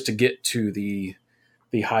 just to get to the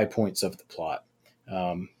high points of the plot.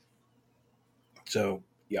 So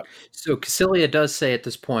yeah. So Cassilia does say at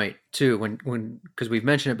this point too, when because we've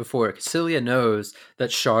mentioned it before, Cassilia knows that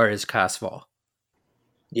Shar is Casval.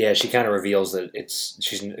 Yeah, she kind of reveals that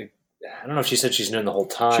she's. I don't know if she said she's known the whole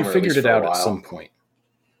time. She figured it out at some point.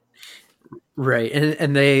 Right,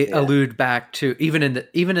 and they allude back to even in the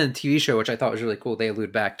TV show, which I thought was really cool. They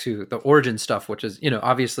allude back to the origin stuff, which is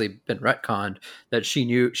obviously been retconned, that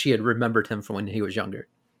she had remembered him from when he was younger.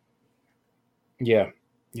 Yeah,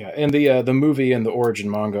 and the movie and the origin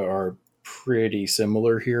manga are pretty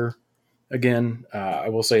similar here. Again, I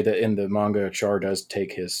will say that in the manga, Char does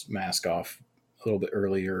take his mask off a little bit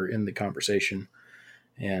earlier in the conversation,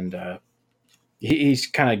 and he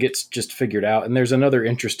kind of gets just figured out. And there's another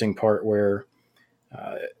interesting part where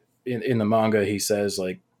in the manga he says,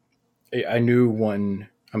 like, I knew when,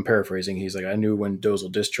 I'm paraphrasing, he's like, I knew when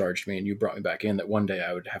Dozel discharged me and you brought me back in that one day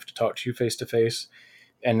I would have to talk to you face to face,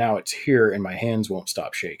 and now it's here and my hands won't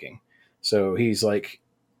stop shaking. So he's like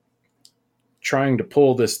trying to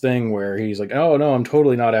pull this thing where he's like, oh no, I'm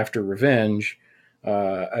totally not after revenge.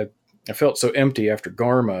 I felt so empty after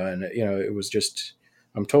Garma, and it was just,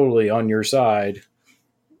 I'm totally on your side.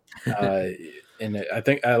 And I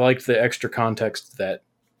think I liked the extra context that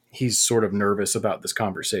he's sort of nervous about this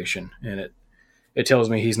conversation, and it tells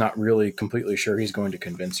me he's not really completely sure he's going to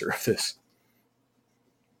convince her of this.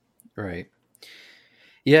 Right.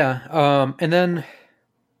 Yeah. And then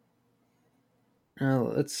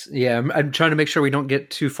I'm trying to make sure we don't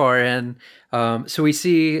get too far in. So we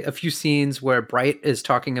see a few scenes where Bright is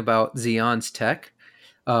talking about Zeon's tech.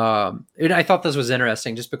 And I thought this was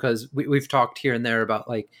interesting just because we've talked here and there about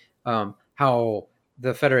like how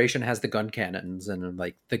the Federation has the gun cannons and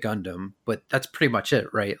like the Gundam, but that's pretty much it,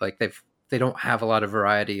 right? Like they don't have a lot of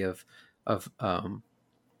variety of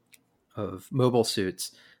mobile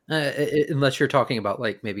suits, unless you're talking about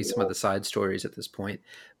like maybe some of the side stories at this point.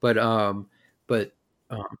 But but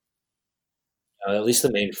um, At least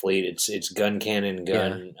the main fleet, it's gun cannon,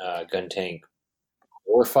 gun tank,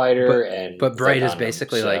 but warfighter, and but Bright is Gundam.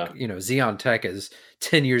 basically So, like Zeon Tech is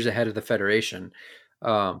 10 years ahead of the Federation.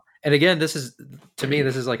 And again, this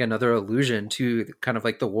is like another allusion to kind of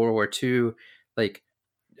like the World War II like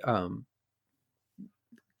um,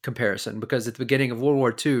 comparison, because at the beginning of World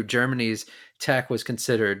War II, Germany's tech was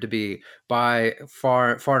considered to be by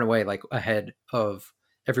far and away like ahead of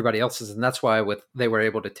everybody else's, and that's why they were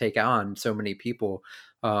able to take on so many people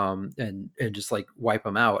and just like wipe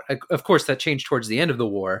them out. Of course, that changed towards the end of the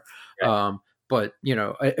war. right. But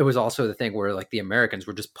it was also the thing where like the Americans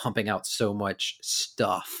were just pumping out so much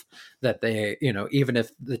stuff that they, even if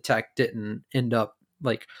the tech didn't end up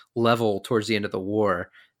like level towards the end of the war,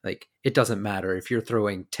 like it doesn't matter if you're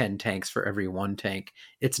throwing 10 tanks for every one tank.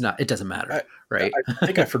 It doesn't matter, right? I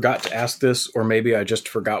think I forgot to ask this, or maybe I just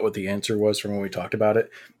forgot what the answer was from when we talked about it.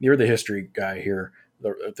 You're the history guy here,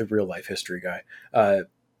 the real life history guy.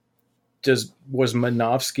 Was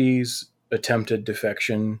Manovsky's attempted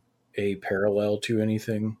defection a parallel to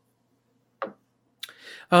anything?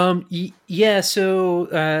 Yeah. So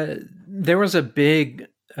there was a big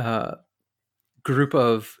group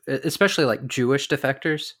of, especially like Jewish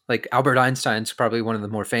defectors. Like Albert Einstein's probably one of the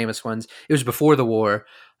more famous ones. It was before the war,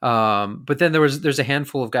 but then there's a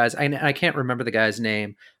handful of guys. I can't remember the guy's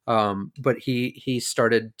name, but he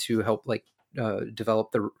started to help like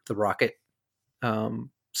develop the rocket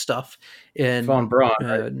stuff in Von Braun,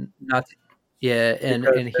 right? not yeah, and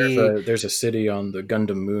there's a city on the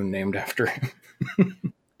Gundam moon named after him.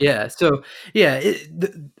 Yeah. So yeah,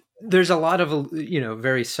 there's a lot of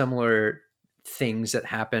very similar things that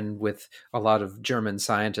happen with a lot of German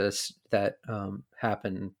scientists that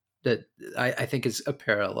happen that I think is a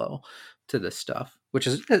parallel to this stuff, which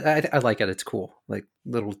is I like it. It's cool. Like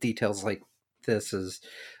little details like this is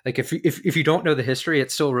like if you don't know the history,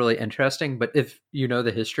 it's still really interesting. But if you know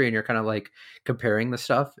the history and you're kind of like comparing the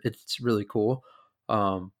stuff, it's really cool.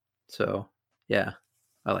 So yeah,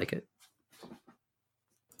 I like it.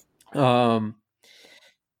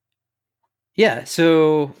 Yeah,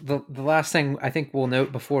 so the last thing I think we'll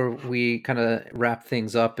note before we kind of wrap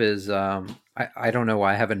things up is I don't know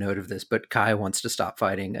why I have a note of this, but Kai wants to stop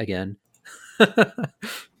fighting again.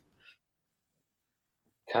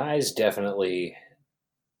 Kai's definitely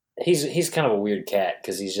he's kind of a weird cat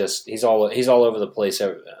because he's all over the place,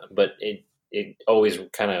 but it always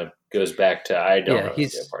kind of goes back to I don't know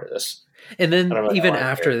he's a part of this. And then even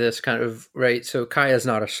after this kind of, right, so Kai is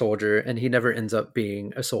not a soldier and he never ends up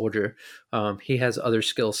being a soldier. He has other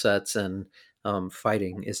skill sets and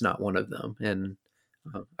fighting is not one of them. And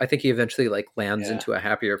I think he eventually like lands into a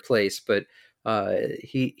happier place, but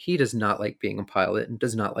he does not like being a pilot and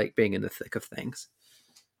does not like being in the thick of things.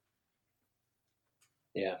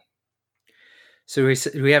 Yeah. So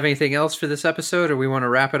do we have anything else for this episode, or we want to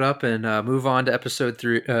wrap it up and move on to episode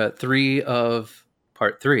 3 of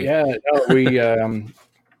part 3? Yeah, no, we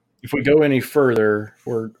if we go any further,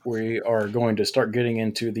 we are going to start getting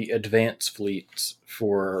into the advanced fleets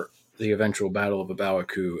for the eventual Battle of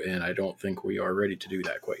Abawaku, and I don't think we are ready to do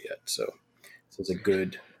that quite yet. So this is a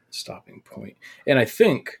good stopping point. And I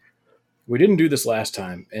think we didn't do this last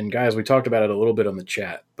time, and guys, we talked about it a little bit on the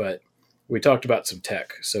chat, but we talked about some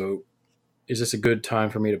tech. So is this a good time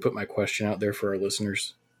for me to put my question out there for our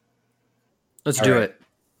listeners? Let's do it.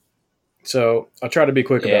 So I'll try to be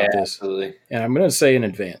quick about this. Absolutely. And I'm going to say in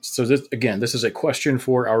advance. So this is a question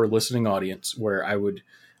for our listening audience where I would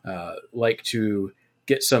like to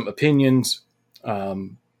get some opinions,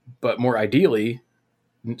 but more ideally,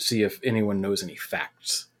 see if anyone knows any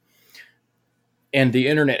facts. And the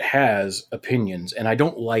internet has opinions, and I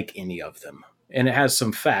don't like any of them. And it has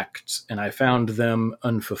some facts, and I found them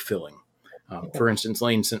unfulfilling. For instance,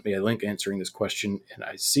 Lane sent me a link answering this question, and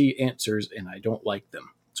I see answers, and I don't like them.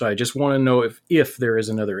 So I just want to know if there is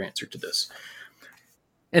another answer to this.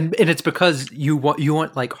 And it's because you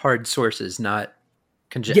want like hard sources, not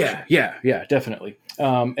conjecture. Yeah, definitely.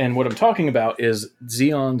 And what I'm talking about is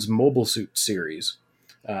Xeon's Mobile Suit series.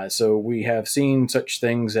 So we have seen such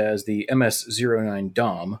things as the MS-09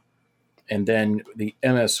 Dom, and then the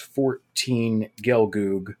MS-14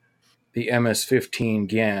 Gelgoog, the MS-15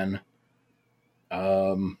 Gan.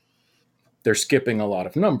 They're skipping a lot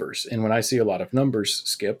of numbers. And when I see a lot of numbers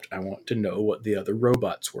skipped, I want to know what the other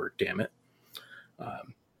robots were, damn it.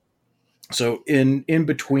 So in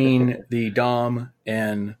between the Dom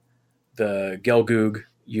and the Gelgoog,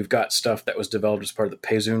 you've got stuff that was developed as part of the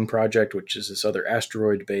Payzoon project, which is this other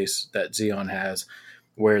asteroid base that Xeon has,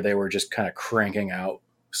 where they were just kind of cranking out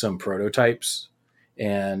some prototypes.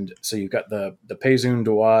 And so you've got the Payzoon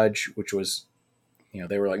Dawaj, which was,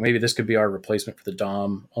 they were like, maybe this could be our replacement for the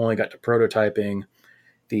Dom. Only got to prototyping.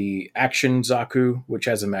 The Action Zaku, which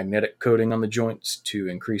has a magnetic coating on the joints to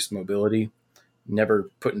increase mobility, never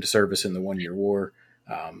put into service in the 1 year war.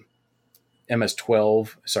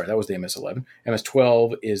 MS-12, sorry, that was the MS-11.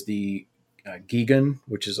 MS-12 is the Gigan,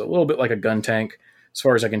 which is a little bit like a gun tank. As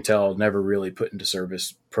far as I can tell, never really put into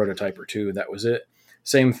service, prototype or two. That was it.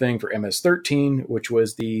 Same thing for MS-13, which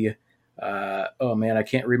was the, I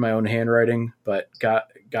can't read my own handwriting, but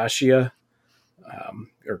Gashia,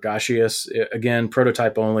 or Gashius, again,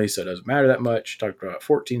 prototype only, so it doesn't matter that much. Talked about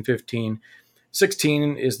 14, 15.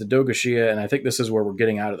 16 is the Dogashia, and I think this is where we're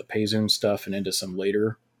getting out of the Payzoon stuff and into some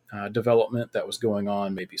later development that was going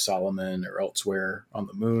on, maybe Solomon or elsewhere on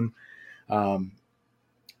the moon.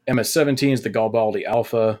 MS-17 is the Garibaldi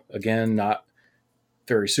Alpha. Again, not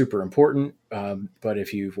very super important, but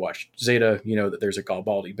if you've watched Zeta, you know that there's a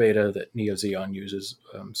Garibaldi Beta that Neo Xeon uses.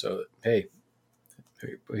 So, hey,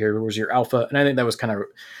 here was your Alpha. And I think that was kind of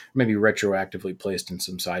maybe retroactively placed in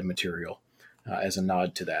some side material as a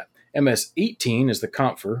nod to that. MS-18 is the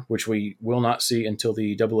Kampfer, which we will not see until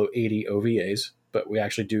the 0080 OVAs, but we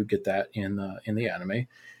actually do get that in the anime.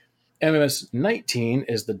 MS-19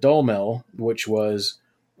 is the Dulmel, which was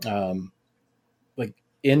like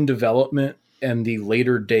in development in the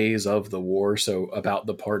later days of the war, so about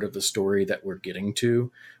the part of the story that we're getting to,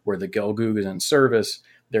 where the Gelgoog is in service.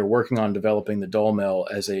 They're working on developing the Dulmel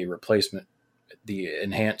as a replacement, the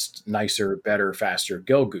enhanced, nicer, better, faster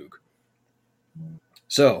Gelgoog.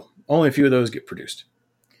 So only a few of those get produced.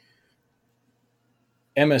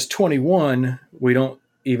 MS-21, we don't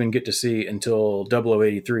even get to see until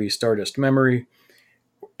 0083 Stardust Memory.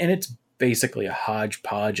 And it's basically a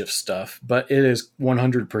hodgepodge of stuff, but it is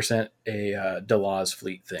 100% a Delaz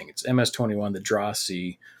Fleet thing. It's MS-21, the Draw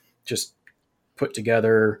C, just put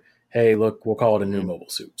together, hey, look, we'll call it a new mobile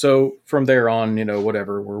suit. So from there on,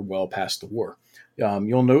 whatever, we're well past the war.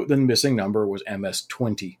 You'll note the missing number was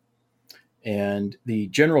MS-20. And the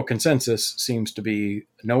general consensus seems to be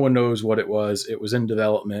no one knows what it was. It was in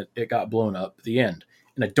development. It got blown up. The end.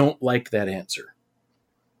 And I don't like that answer.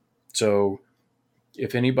 So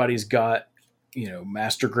if anybody's got,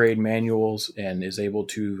 master grade manuals and is able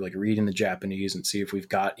to like read in the Japanese and see if we've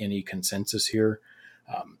got any consensus here.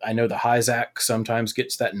 I know the Hyzak sometimes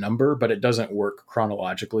gets that number, but it doesn't work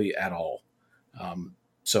chronologically at all.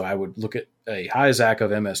 So I would look at a Hyzak of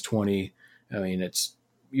MS-20. I mean, it's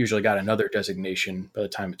usually got another designation by the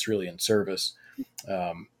time it's really in service.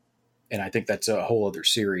 And I think that's a whole other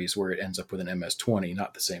series where it ends up with an MS-20,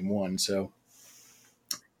 not the same one. So,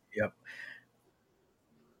 yep.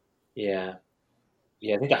 Yeah.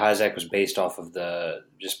 Yeah, I think the Hyzak was based off of the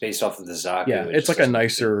Zaku. Yeah, it's like a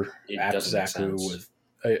nicer Apt Zaku with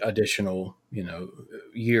additional,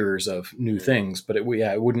 years of new things. But it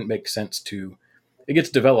wouldn't make sense to. It gets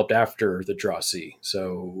developed after the Draw C,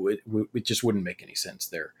 so it just wouldn't make any sense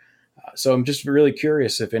there. So I'm just really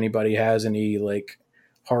curious if anybody has any like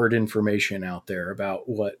hard information out there about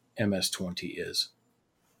what MS-20 is.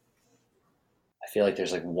 I feel like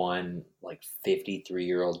there's like one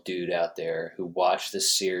 53-year-old dude out there who watched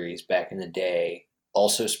this series back in the day,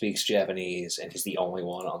 also speaks Japanese, and he's the only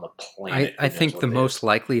one on the planet. I think the most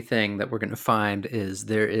likely thing that we're going to find is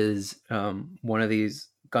there is one of these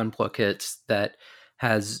Gunpla kits that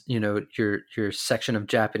has your section of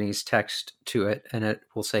Japanese text to it, and it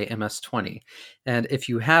will say MS-20. And if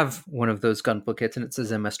you have one of those Gunpla kits and it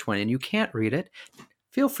says MS-20 and you can't read it,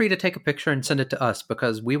 feel free to take a picture and send it to us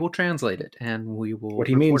because we will translate it and we will. What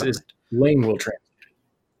he means is Lane will translate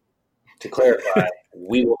it. To clarify,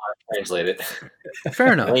 we will not translate it.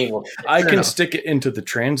 Fair enough. I can stick it into the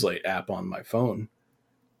Translate app on my phone.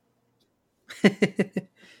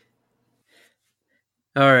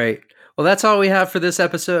 All right. Well, that's all we have for this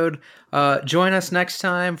episode. Join us next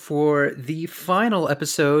time for the final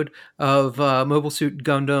episode of Mobile Suit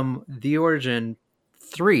Gundam The Origin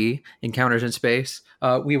 3 Encounters in Space.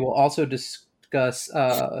 We will also discuss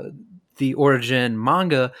the Origin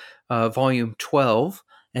manga, Volume 12,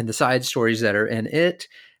 and the side stories that are in it.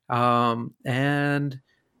 And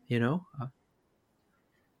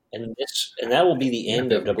that will be the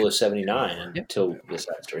end of 0079 until the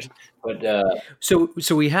side stories. But so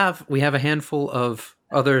we have a handful of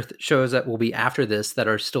other shows that will be after this that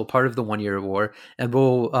are still part of the 1 year war, and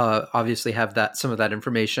we'll obviously have some of that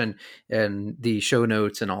information in the show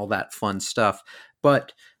notes and all that fun stuff.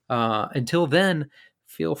 But until then,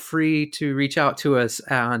 feel free to reach out to us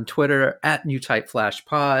on Twitter at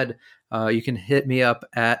NewTypeFlashPod. You can hit me up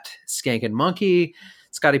at Skankin' Monkey,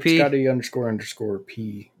 Scotty P. Scotty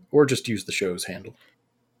 __P. Or just use the show's handle.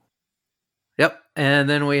 Yep. And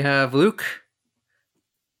then we have Luke.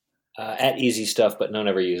 At Easy Stuff, but no one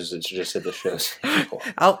ever uses it. So just hit the show's handle.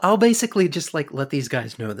 I'll basically just let these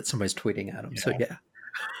guys know that somebody's tweeting at them. Yeah. So yeah.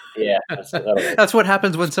 Yeah. That's what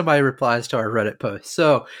happens when somebody replies to our Reddit post.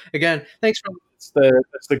 So again, thanks for...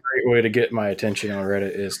 That's the great way to get my attention on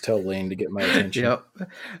Reddit is tell Lane to get my attention. Yep.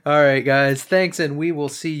 All right, guys. Thanks, and we will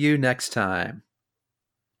see you next time.